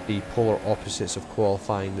the polar opposites of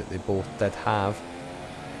qualifying that they both did have.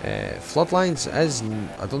 Floodlines is,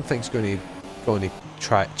 I don't think, is going to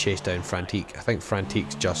try to chase down Frantique. I think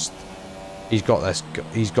Frantique's just, he's got this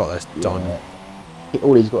done.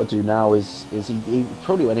 All he's got to do now is he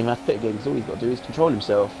probably won't even have to pit again, because all he's got to do is control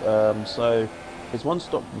himself. So his one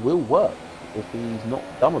stop will work if he's not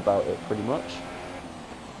dumb about it, pretty much.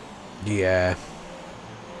 Yeah.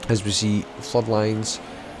 As we see, Floodlines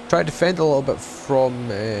try to defend a little bit from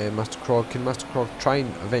Master Krog. Can Master Krog try and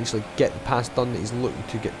eventually get the pass done that he's looking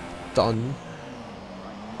to get done?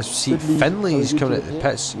 As we see, Finley's coming out of the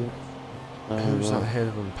pits. Who's that ahead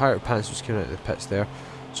of him? Pirate Pants was coming out of the pits there.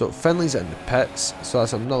 So Finley's in the pits, so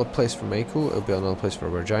that's another place for Michael. It'll be another place for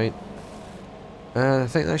Aware Giant. I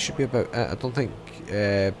think that should be about it. I don't think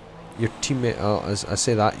your teammate, as I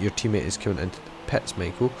say that, your teammate is coming into the pits,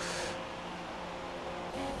 Michael.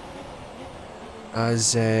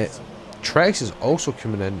 As Trex is also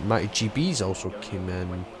coming in, Matty GB's also came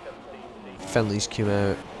in, Finley's came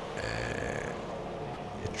out,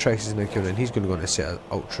 Trex is now coming in, he's going to go into a set of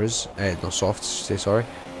ultras, no softs, say sorry.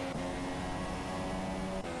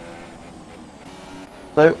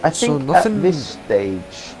 So I So think nothing. at this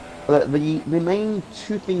stage, the main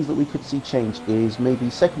two things that we could see change is maybe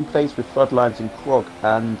second place with Floodlines and Krog,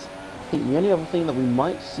 and I think the only other thing that we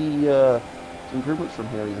might see some improvements from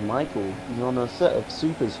here is Michael. He's on a set of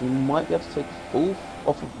supers. He might be able to take a full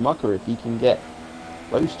off of Mucker if he can get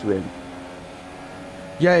close to him.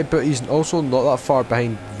 Yeah, but he's also not that far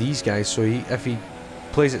behind these guys, so if he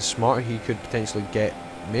plays it smart, he could potentially get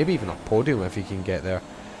maybe even a podium if he can get there.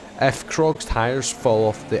 If Krog's tyres fall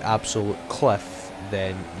off the absolute cliff,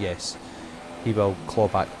 then yes, he will claw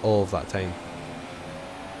back all of that time.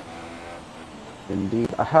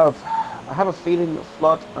 Indeed, I have a feeling that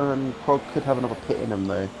Flood and Krog could have another pit in them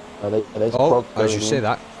though. There's Krog as you going say in.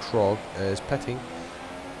 that, Krog is pitting.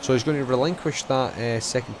 So he's going to relinquish that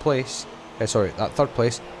second place, sorry, that third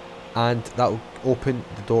place, and that will open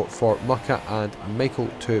the door for Mucka and Michael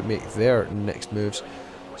to make their next moves.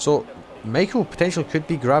 So Michael potentially could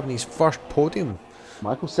be grabbing his first podium.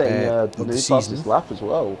 Michael setting of the the new season. fastest lap as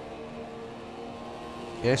well.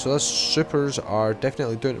 Yeah, so those supers are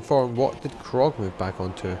definitely doing it for him. What did Krog move back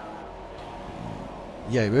onto?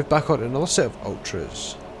 Yeah, he moved back onto another set of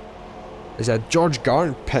ultras. Is George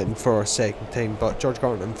Garton pitting for a second time, but George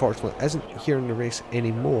Garton unfortunately isn't here in the race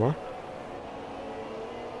anymore.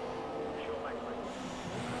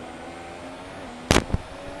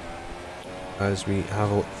 As we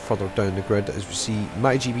have a look further down the grid, as we see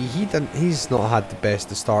Matty GB, he's not had the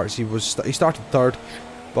best of starts. He started third,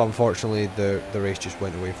 but unfortunately the race just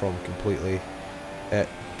went away from him completely. It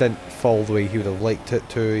didn't fall the way he would have liked it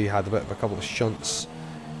to. He had a bit of a couple of shunts.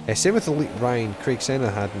 Same with Elite Ryan. Craig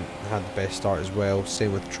Senna hadn't had the best start as well.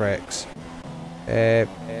 Same with Trex.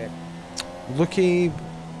 Lucky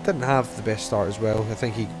didn't have the best start as well. I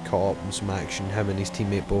think he caught up in some action. Him and his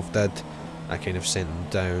teammate both did. I kind of sent him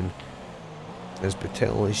down. As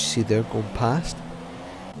Butel, as you see there, going past.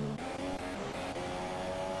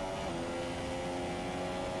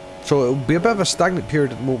 So it'll be a bit of a stagnant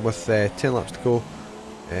period at the moment with 10 laps to go.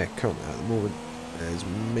 Currently at the moment, as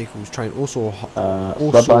Michael's trying also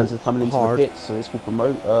Bloodlines is coming into hard. the pits, so this will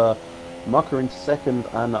promote Mucker into second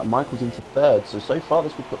and Michael's into third. So far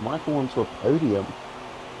this will put Michael onto a podium.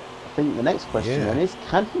 I think the next question then is,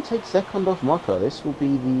 can he take second off Mucker? This will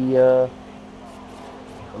be the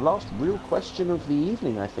last real question of the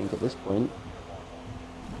evening, I think, at this point.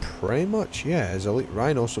 Pretty much, yeah. As Elite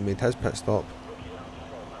Ryan also made his pit stop.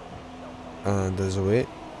 And is away.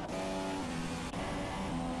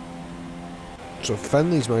 So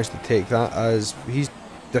Finley's managed to take that as he's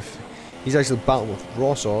actually battling with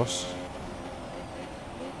Rossos.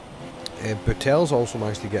 Butel's also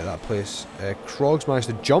managed to get that place. Krog's managed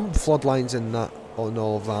to jump Floodlines in that on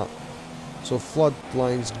all of that. So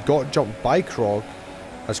Floodlines got jumped by Krog,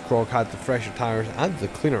 as Krog had the fresher tyres and the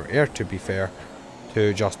cleaner air, to be fair,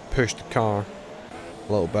 to just push the car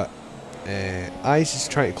a little bit. Ice is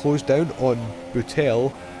trying to close down on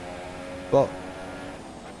Butel, but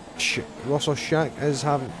Rossos Shack is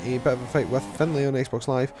having a bit of a fight with Finley on Xbox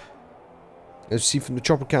Live. As you see from the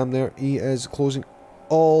chopper cam there, he is closing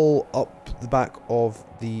all up the back of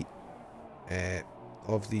the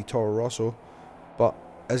Toro Rosso, but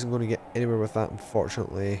isn't going to get anywhere with that,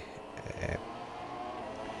 unfortunately.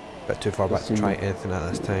 A bit too far back to try anything at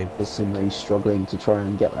this time. It seems that he's struggling to try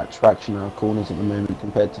and get that traction out of corners at the moment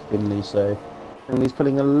compared to Finley, so Finley's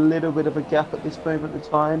putting a little bit of a gap at this moment in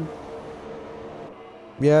time.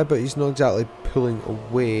 Yeah, but he's not exactly pulling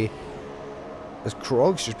away, as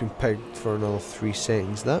Krog's just been pegged for another 3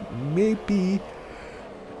 seconds. That may be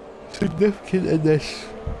significant in this,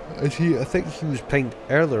 as I think he was pinged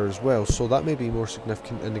earlier as well, so that may be more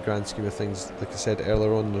significant in the grand scheme of things, like I said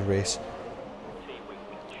earlier on in the race.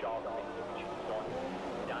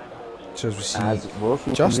 So as we see, As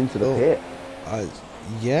Rossos just comes into the pit.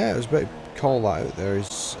 yeah, I was about to call that out there.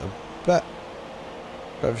 It's a bit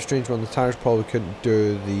of a strange one. The tyres probably couldn't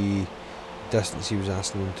do the distance he was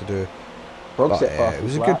asking them to do. But it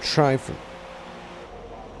was a good try for...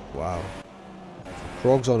 Wow.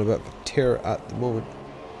 Krog's on a bit of a tear at the moment.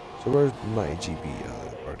 So where's Matty GB?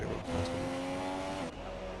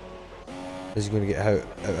 Is he going to get out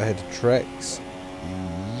ahead of Trex?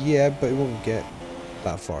 Yeah, but he won't get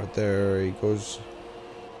that far. There he goes.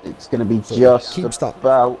 It's going to be So just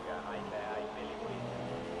about...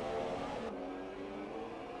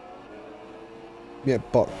 Yeah,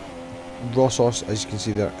 but Rossos, as you can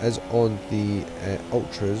see there, is on the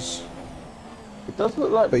Ultras. It does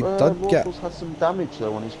look like Rossos has some damage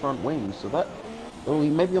though on his front wing, so that... Well, he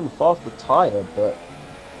may be on the faster tyre, but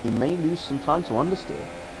he may lose some time to understeer.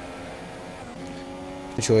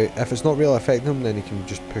 Actually, if it's not really affecting him, then he can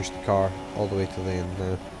just push the car all the way to the end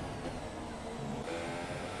now.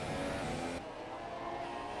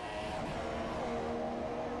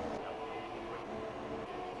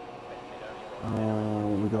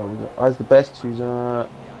 Eyes the best, who's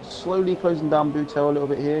slowly closing down Butel a little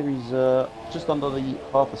bit here. He's just under the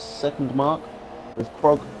half a second mark, with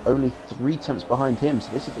Krog only 3 attempts behind him.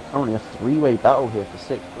 So this is currently a 3-way battle here for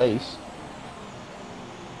 6th place.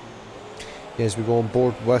 Yeah, as we go on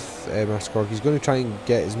board with Master Krog, he's going to try and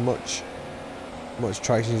get as much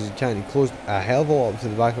traction as he can. He closed a hell of a lot up to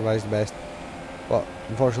the back of Eyes the Best, but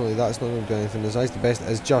unfortunately that's not going to do anything, as Eyes the Best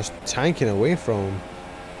is just tanking away from him.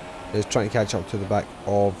 Is trying to catch up to the back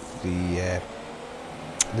of the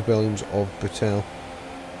Williams of Butel.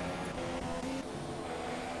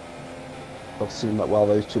 It seemed like while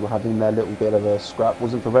those two were having their little bit of a scrap,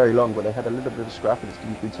 wasn't for very long, but they had a little bit of a scrap, and it's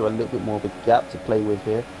given Butel a little bit more of a gap to play with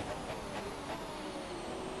here.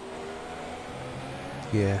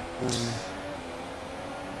 Yeah.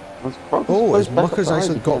 Oh, as Mucker's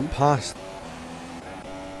actually got past.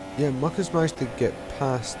 Yeah, Mucker's managed to get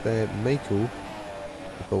past Michael.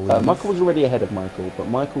 Michael was already ahead of Michael, but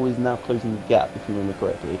Michael is now closing the gap, if you remember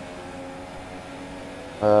correctly.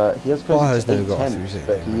 He has closed to 8 attempts,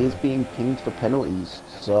 but he is being pinged for penalties,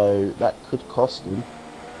 so that could cost him.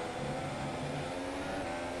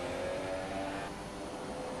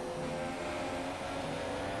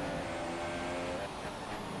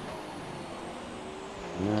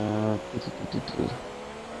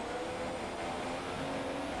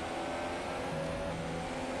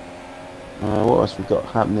 What else we got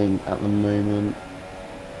happening at the moment?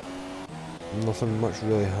 Nothing much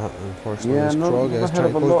really happening, unfortunately. Yeah, Krog is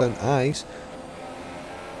trying to close down Eyes.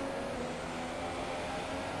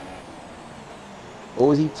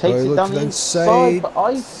 Or he takes it down the inside, but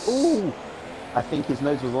Eyes. Ooh! I think his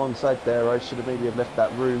nose was alongside there. I should have maybe have left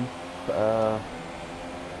that room. But,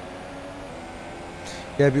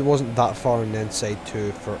 yeah, but it wasn't that far on the inside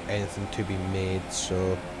too for anything to be made,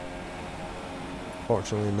 so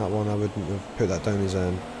fortunately in that one I wouldn't have put that down as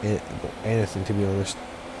anything, to be honest.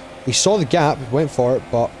 He saw the gap, went for it,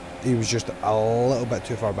 but he was just a little bit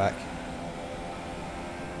too far back.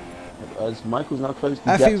 As Michael's now closed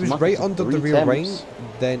the gap, if he was right under the rear ring,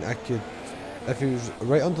 then I could. If he was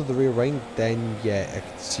right under the rear ring, then yeah, I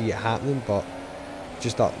could see it happening, but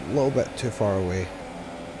just that little bit too far away.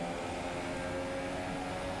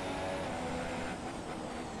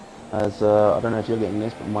 As I don't know if you're getting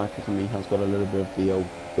this, but Michael for me has got a little bit of the old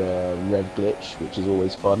rev glitch, which is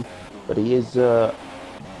always fun. But he is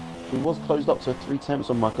he was closed up to 3 attempts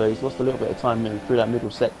on Michael. He's lost a little bit of time through that middle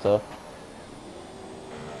sector.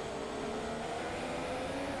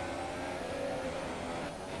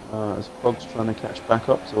 As Krog's trying to catch back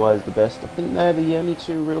up to Eyes the Best. I think they're the only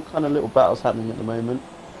 2 real kind of little battles happening at the moment.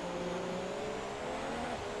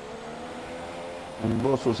 And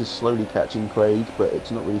Rossross is slowly catching Craig, but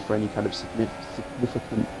it's not really for any kind of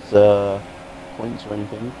significant points or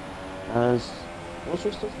anything. As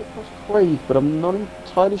Rossross does get past Craig, but I'm not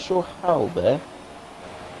entirely sure how there.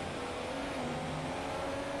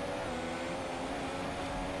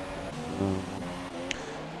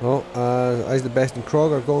 Well, Eyes the Best and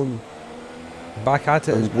Krog are going back at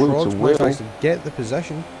it as Krog's managed to get the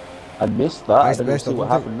position. I missed that. I didn't see what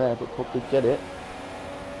happened there, but Krog did get it.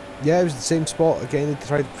 Yeah, it was the same spot again he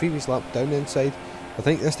tried the previous lap down the inside. I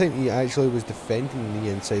think this time he actually was defending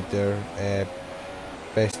the inside there,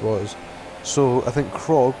 Best was. So I think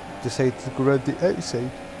Krog decided to go around the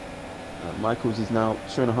outside. Michaels is now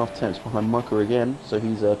 2.5 attempts behind Mucker again, so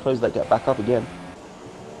he's closed that gap back up again.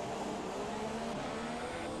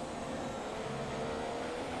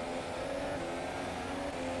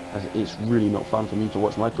 As it's really not fun for me to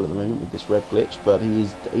watch Michael at the moment with this red glitch, but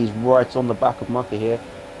he's right on the back of Mucker here.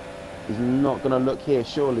 He's not going to look here,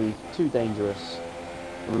 surely. Too dangerous.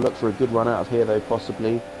 Going to look for a good run out of here, though,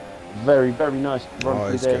 possibly. Very, very nice run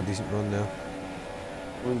through he's there. got a decent run now.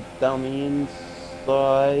 Going down the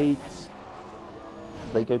inside.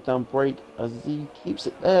 They go down break as he keeps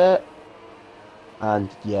it there. And,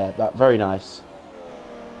 yeah, that very nice.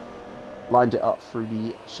 Lined it up through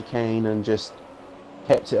the chicane and just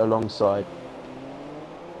kept it alongside.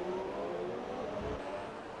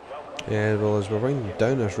 Yeah, well, as we're winding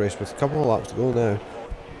down this race with a couple of laps to go now,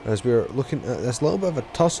 as we're looking at this little bit of a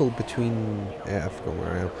tussle between, I forgot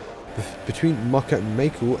where I am, between Mucker and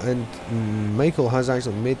Michael, and Michael has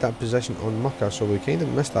actually made that position on Mucker, so we kind of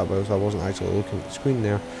missed that because I wasn't actually looking at the screen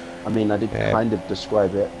there. I mean, I did kind of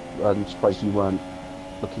describe it. I'm surprised you weren't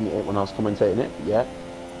looking at it when I was commentating it, yeah.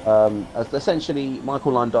 As essentially,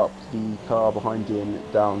 Michael lined up the car behind him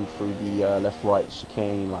down through the left-right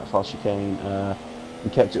chicane, like fast chicane,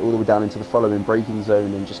 and kept it all the way down into the following braking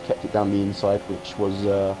zone and just kept it down the inside, which was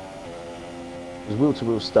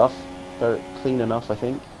wheel-to-wheel stuff. Very clean enough, I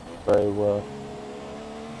think. So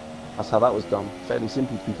that's how that was done. Fairly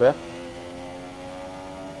simple, to be fair.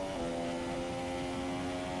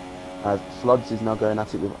 As Floods is now going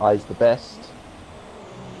at it with Eyes the Best.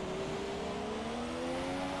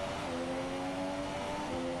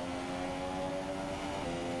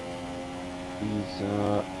 He's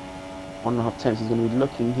 1.5 attempts he's going to be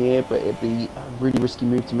looking here, but it'd be a really risky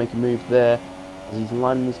move to make a move there. As he's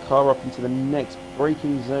lining his car up into the next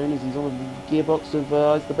braking zone as he's on the gearbox of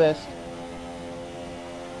Eyes the Best.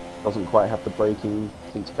 Doesn't quite have the braking,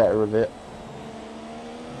 thinks better of it.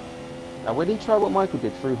 Now, when he tried what Michael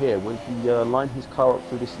did through here, when he lined his car up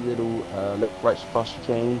through this little left right fast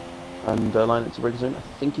chicane and lined it to braking zone, I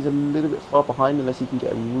think he's a little bit far behind unless he can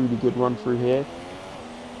get a really good run through here.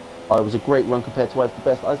 It was a great run compared to Eyes the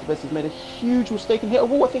Best. Eyes the Best has made a huge mistake and hit a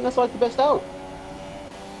wall. I think that's Eyes the Best out.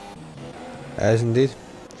 As indeed.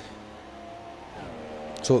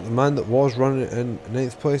 So the man that was running in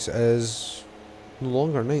 9th place is no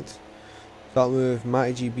longer 9th. That'll move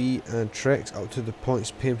Matty GB and Trex up to the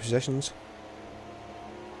points paying positions.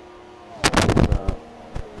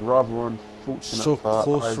 Rather unfortunate. So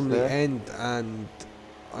close Eyes from there. the end, and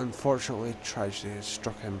unfortunately tragedy has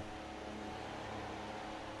struck him.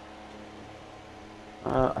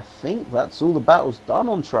 I think that's all the battles done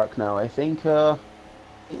on track now. I think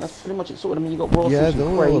that's pretty much it sorted. I mean, you got Ross Yeah, and the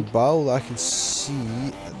only other Craig. battle that I can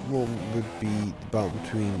see at the moment would be the battle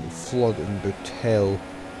between Flood and Boutel.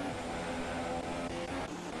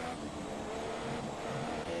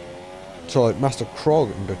 So like Master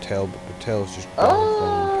Krog and Boutel, but Boutel's just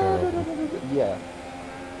Yeah.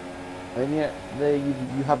 And yet, there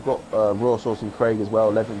you have got Raw Sauce and Craig as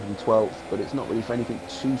well, 11th and 12th, but it's not really for anything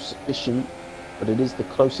too sufficient. But it is the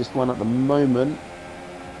closest one at the moment.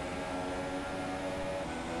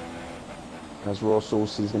 As Raw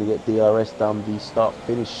Sauce is going to get DRS down the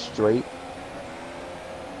start-finish straight.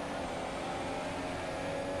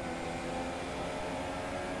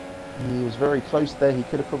 He was very close there. He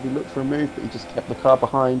could have probably looked for a move, but he just kept the car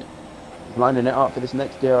behind. He's lining it up for this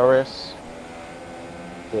next DRS.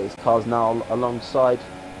 Yeah, his car's now alongside,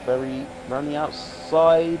 very around the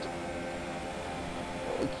outside.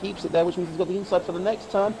 He keeps it there, which means he's got the inside for the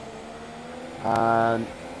next turn. And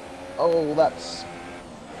oh, that's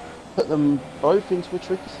put them both into a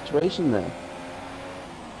tricky situation there.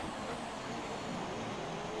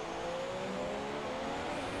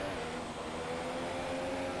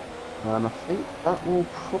 And I think that will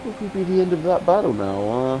probably be the end of that battle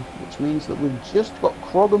now, which means that we've just got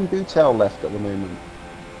Krog and Boutel left at the moment.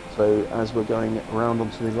 So as we're going around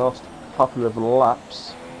onto the last couple of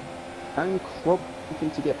laps, and Krog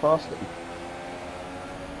looking to get past them.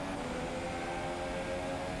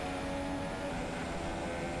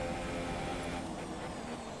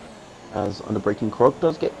 As under braking, Krog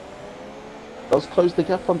does close the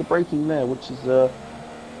gap on the braking there, which is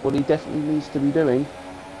what he definitely needs to be doing.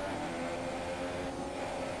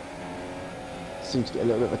 Seems to get a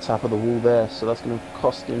little bit of a tap of the wall there, so that's going to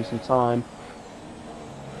cost him some time.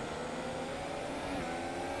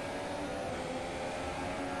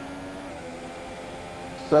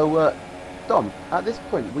 So, Dom, at this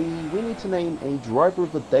point, we need to name a driver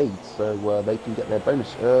of the day so they can get their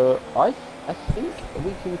bonus. I think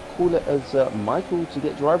we can call it as Michael to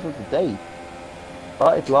get driver of the day.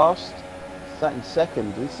 Started last, sat in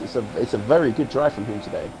second. It's a very good drive from him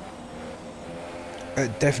today.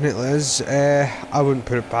 It definitely is. I wouldn't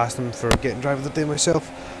put it past him for getting driver of the day myself.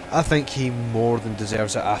 I think he more than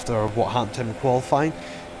deserves it after what happened to him in qualifying.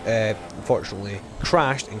 Unfortunately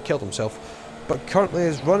crashed and killed himself, but currently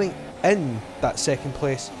is running in that second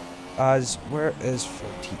place. As where is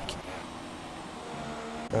Frantique?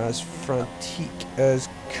 As Frantique is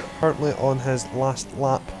currently on his last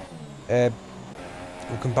lap. We'll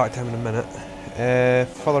come back to him in a minute.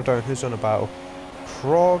 Further down, who's on a battle?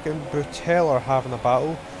 Krog and Boutel are having a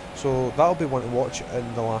battle, so that'll be one to watch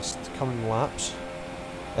in the last coming laps.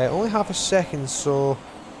 Only half a second, so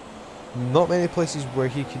not many places where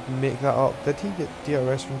he could make that up. Did he get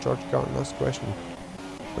DRS from George Garton? That's the question.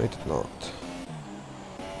 No, he did not.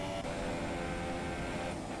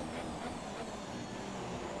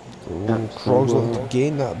 Oh, Krog's looking to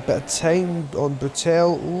gain that bit of time on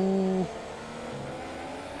Boutel. Ooh.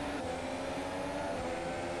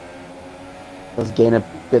 Does gain a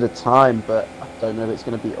bit of time, but I don't know if it's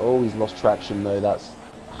going to be. Oh, he's lost traction though. I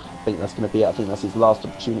think that's going to be it. I think that's his last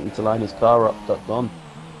opportunity to line his car up. That's gone.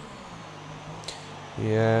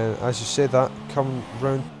 Yeah, as you said that, coming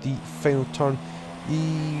round the final turn,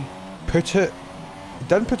 he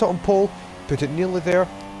didn't put it on pole, put it nearly there.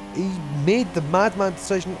 He made the madman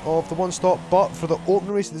decision of the one stop, but for the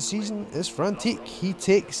opening race of the season is Frantique. He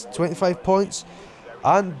takes 25 points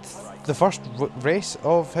and the first race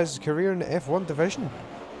of his career in the F1 division.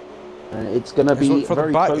 It's going to be for the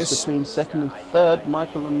very back, close it's- between second and third.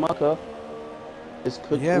 Michael and Mucker. This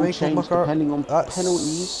could all Michael change Mucker, depending on that's...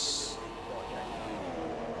 penalties.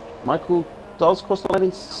 Michael does cross the line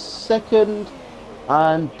in second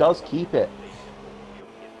and does keep it.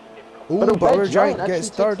 Ooh, But a but red Giant giant gets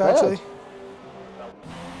actually third, takes third. actually.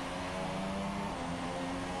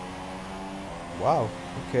 Wow,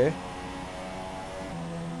 okay.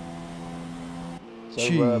 So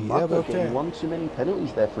Gee, Mucker okay. getting one too many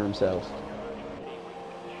penalties there for himself.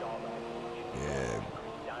 Yeah.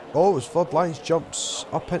 Oh, as Flood Lions jumps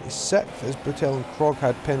up into 6th as Boutel and Krog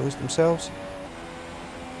had penalties themselves.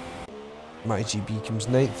 Matty GB comes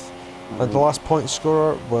 9th. And the last point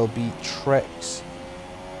scorer will be Trex,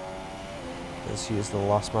 as he is the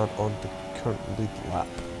last man on the current lead lap.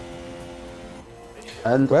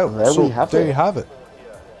 And Well, there so we have there it. you have it.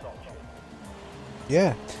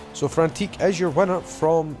 Yeah, so Frantique is your winner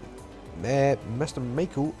from Mr.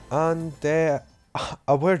 Michael and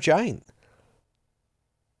Aware Giant.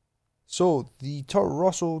 So the Toro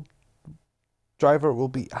Rosso driver will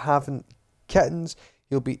be having kittens.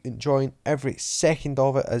 He'll be enjoying every second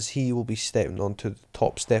of it as he will be stepping onto the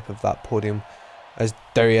top step of that podium. As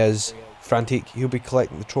there he is, Frantique. He'll be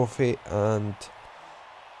collecting the trophy, and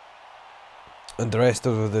the rest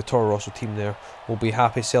of the Toro Rosso team there will be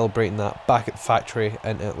happy celebrating that back at the factory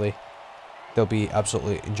in Italy. They'll be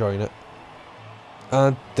absolutely enjoying it.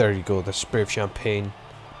 And there you go, the spray of champagne.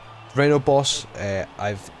 Rhino Boss,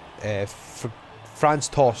 Franz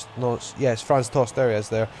Tost, no, yes, Franz Tost, there he is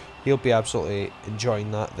there. He'll be absolutely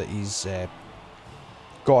enjoying that he's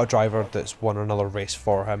got a driver that's won another race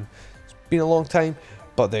for him. It's been a long time,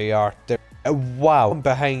 but they are, they're, wow,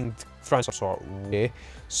 behind Franz Tost, okay.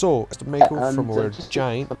 So, Mr. Michael from Aware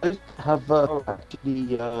Giant. Have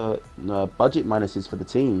actually budget minuses for the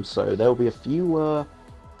team, so there will be a few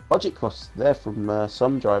budget costs there from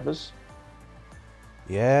some drivers.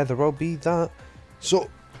 Yeah, there will be that. So,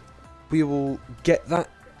 we will get that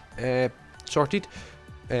sorted.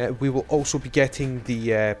 We will also be getting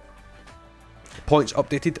the points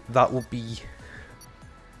updated. That will be...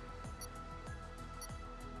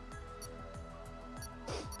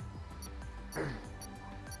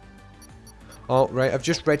 Oh, right, I've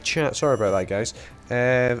just read chat. Sorry about that, guys.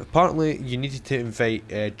 Apparently, you needed to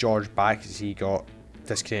invite George back as he got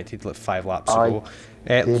disconnected like 5 laps ago.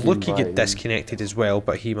 Lucky get disconnected as well,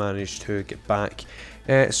 but he managed to get back.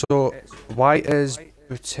 So, why is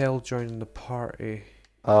Boutel joining the party?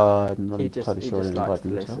 I'm not entirely sure.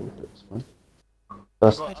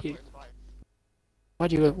 Why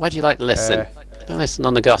do you like to listen? Don't listen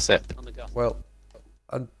on the gossip. Well,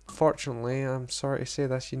 unfortunately, I'm sorry to say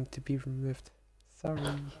this, you need to be removed. Sorry.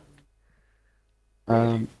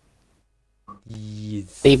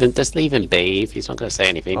 Yes. Just leave him be. If he's not going to say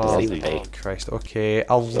anything, just leave him be. Christ, okay,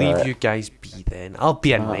 I'll leave you guys be then. I'll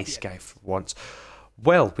be a nice guy for once.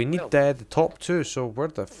 Well, we need the top 2, so where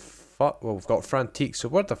the fuck... Well, we've got Frantique, so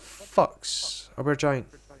where the fuck's Aware Giant?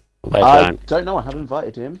 I don't know, I have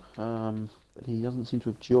invited him, but he doesn't seem to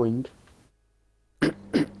have joined.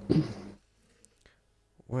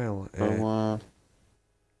 Well, so,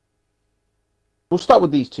 we'll start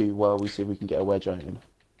with these two while we see if we can get Aware Giant in.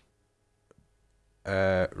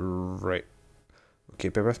 Right. Okay,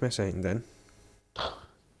 bear with me a second then.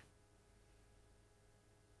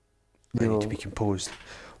 I need to be composed.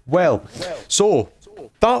 Well, so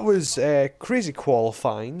that was crazy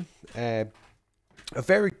qualifying. A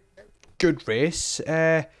very good race.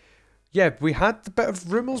 Yeah, we had a bit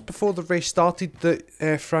of rumours before the race started that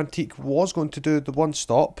Frantique was going to do the one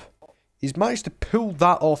stop. He's managed to pull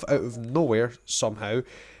that off out of nowhere somehow.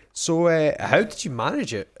 So, how did you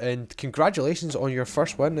manage it? And congratulations on your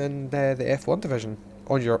first win in the F1 division,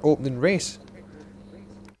 on your opening race.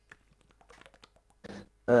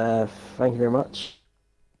 Thank you very much.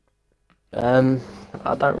 I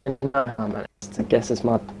don't really know how I managed. I guess it's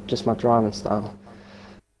just my driving style.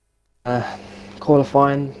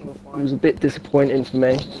 Qualifying was a bit disappointing for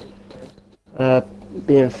me,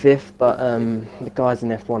 being 5th, but the guys in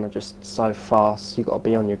F1 are just so fast. You've got to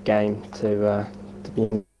be on your game to be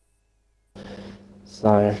in.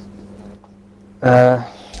 So, the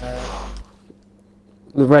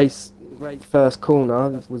race first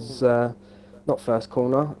corner was not first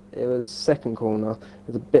corner, it was second corner.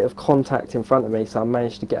 There's a bit of contact in front of me, so I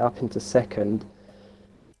managed to get up into second,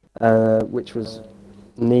 which was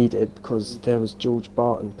needed because there was George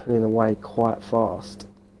Barton pulling away quite fast.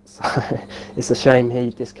 So it's a shame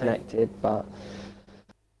he disconnected, but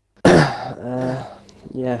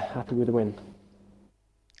yeah, happy with the win.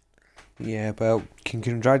 Yeah, well,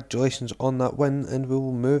 congratulations on that win, and we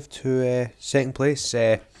will move to second place.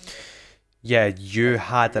 Yeah, you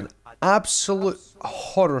had an absolute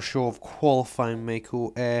horror show of qualifying,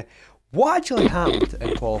 Michael. What actually happened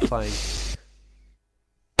in qualifying?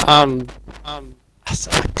 I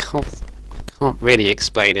can't really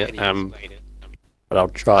explain it. But I'll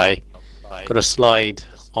try. Got a slide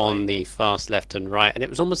on the fast left and right, and it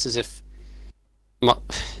was almost as if,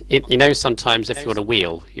 you know, sometimes if you're on a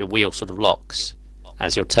wheel, your wheel sort of locks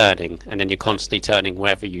as you're turning, and then you're constantly turning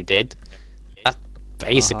wherever you did. That's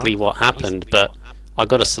basically what happened, but I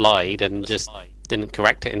got a slide and just didn't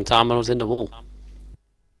correct it in time. I was in the wall.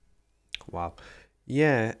 Wow.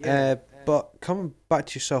 Yeah, but coming back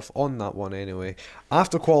to yourself on that one anyway,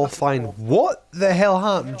 after qualifying, what the hell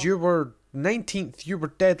happened? You were 19th, you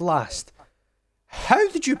were dead last. How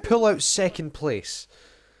did you pull out second place?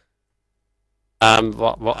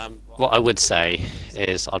 What I would say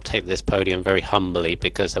is I'll take this podium very humbly,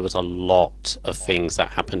 because there was a lot of things that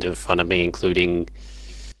happened in front of me, including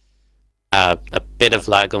a bit of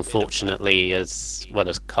lag, unfortunately, as well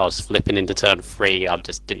as cars flipping into turn 3. I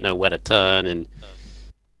just didn't know where to turn and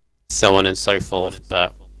so on and so forth.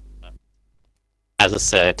 But as I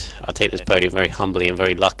said, I take this podium very humbly and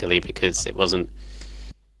very luckily, because it wasn't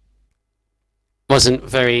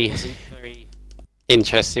very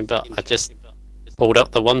interesting, but I just pulled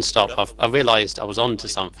up the one stop. I realised I was onto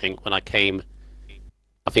something when I came.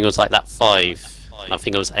 I think it was like that 5, and I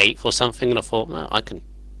think it was 8th or something, and I thought, well, I can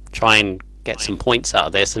try and get some points out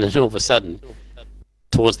of this. And then all of a sudden,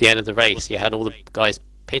 towards the end of the race, you had all the guys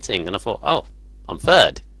pitting, and I thought, oh, I'm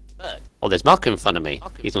 3rd. Oh, there's Marco in front of me.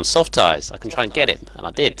 He's on soft tyres. I can try and get him, and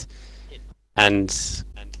I did. And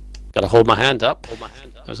got to hold my hand up. It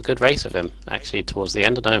was a good race with him, actually, towards the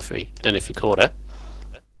end. I don't know if you caught it.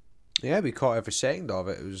 Yeah, we caught every second of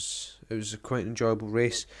it. It was a quite enjoyable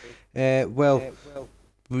race. Well,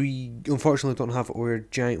 we unfortunately don't have our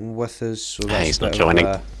Giant with us, so that's he's not joining.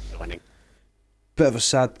 Bit of a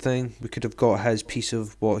sad thing. We could have got his piece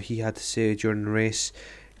of what he had to say during the race.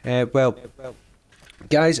 Well,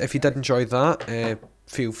 guys, if you did enjoy that,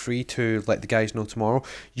 feel free to let the guys know tomorrow.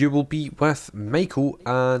 You will be with Michael,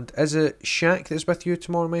 and is it Shaq that's with you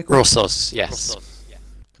tomorrow, Michael? Rossos, yes.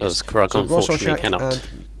 Because Krug unfortunately cannot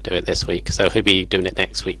do it this week, so he'll be doing it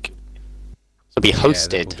next week. It'll be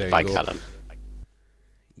hosted by Callum.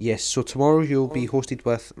 Yes, so tomorrow you'll be hosted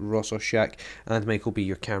with Ross or Shaq, and Mike will be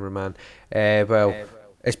your cameraman. Well,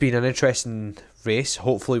 it's been an interesting race.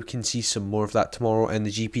 Hopefully we can see some more of that tomorrow in the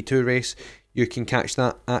GP2 race. You can catch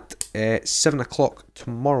that at 7 o'clock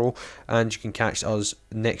tomorrow, and you can catch us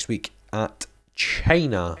next week at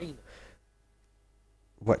China,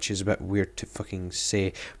 which is a bit weird to fucking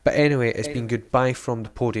say. But anyway, it's been goodbye from the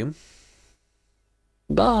podium.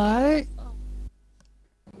 Bye.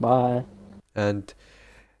 Bye. And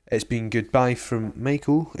it's been goodbye from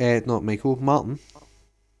Michael, not Michael, Martin.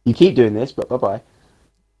 You keep doing this, but bye-bye.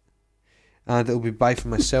 And it'll be bye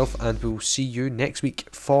from myself, and we'll see you next week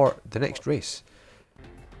for the next race.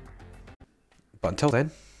 But until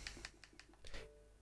then...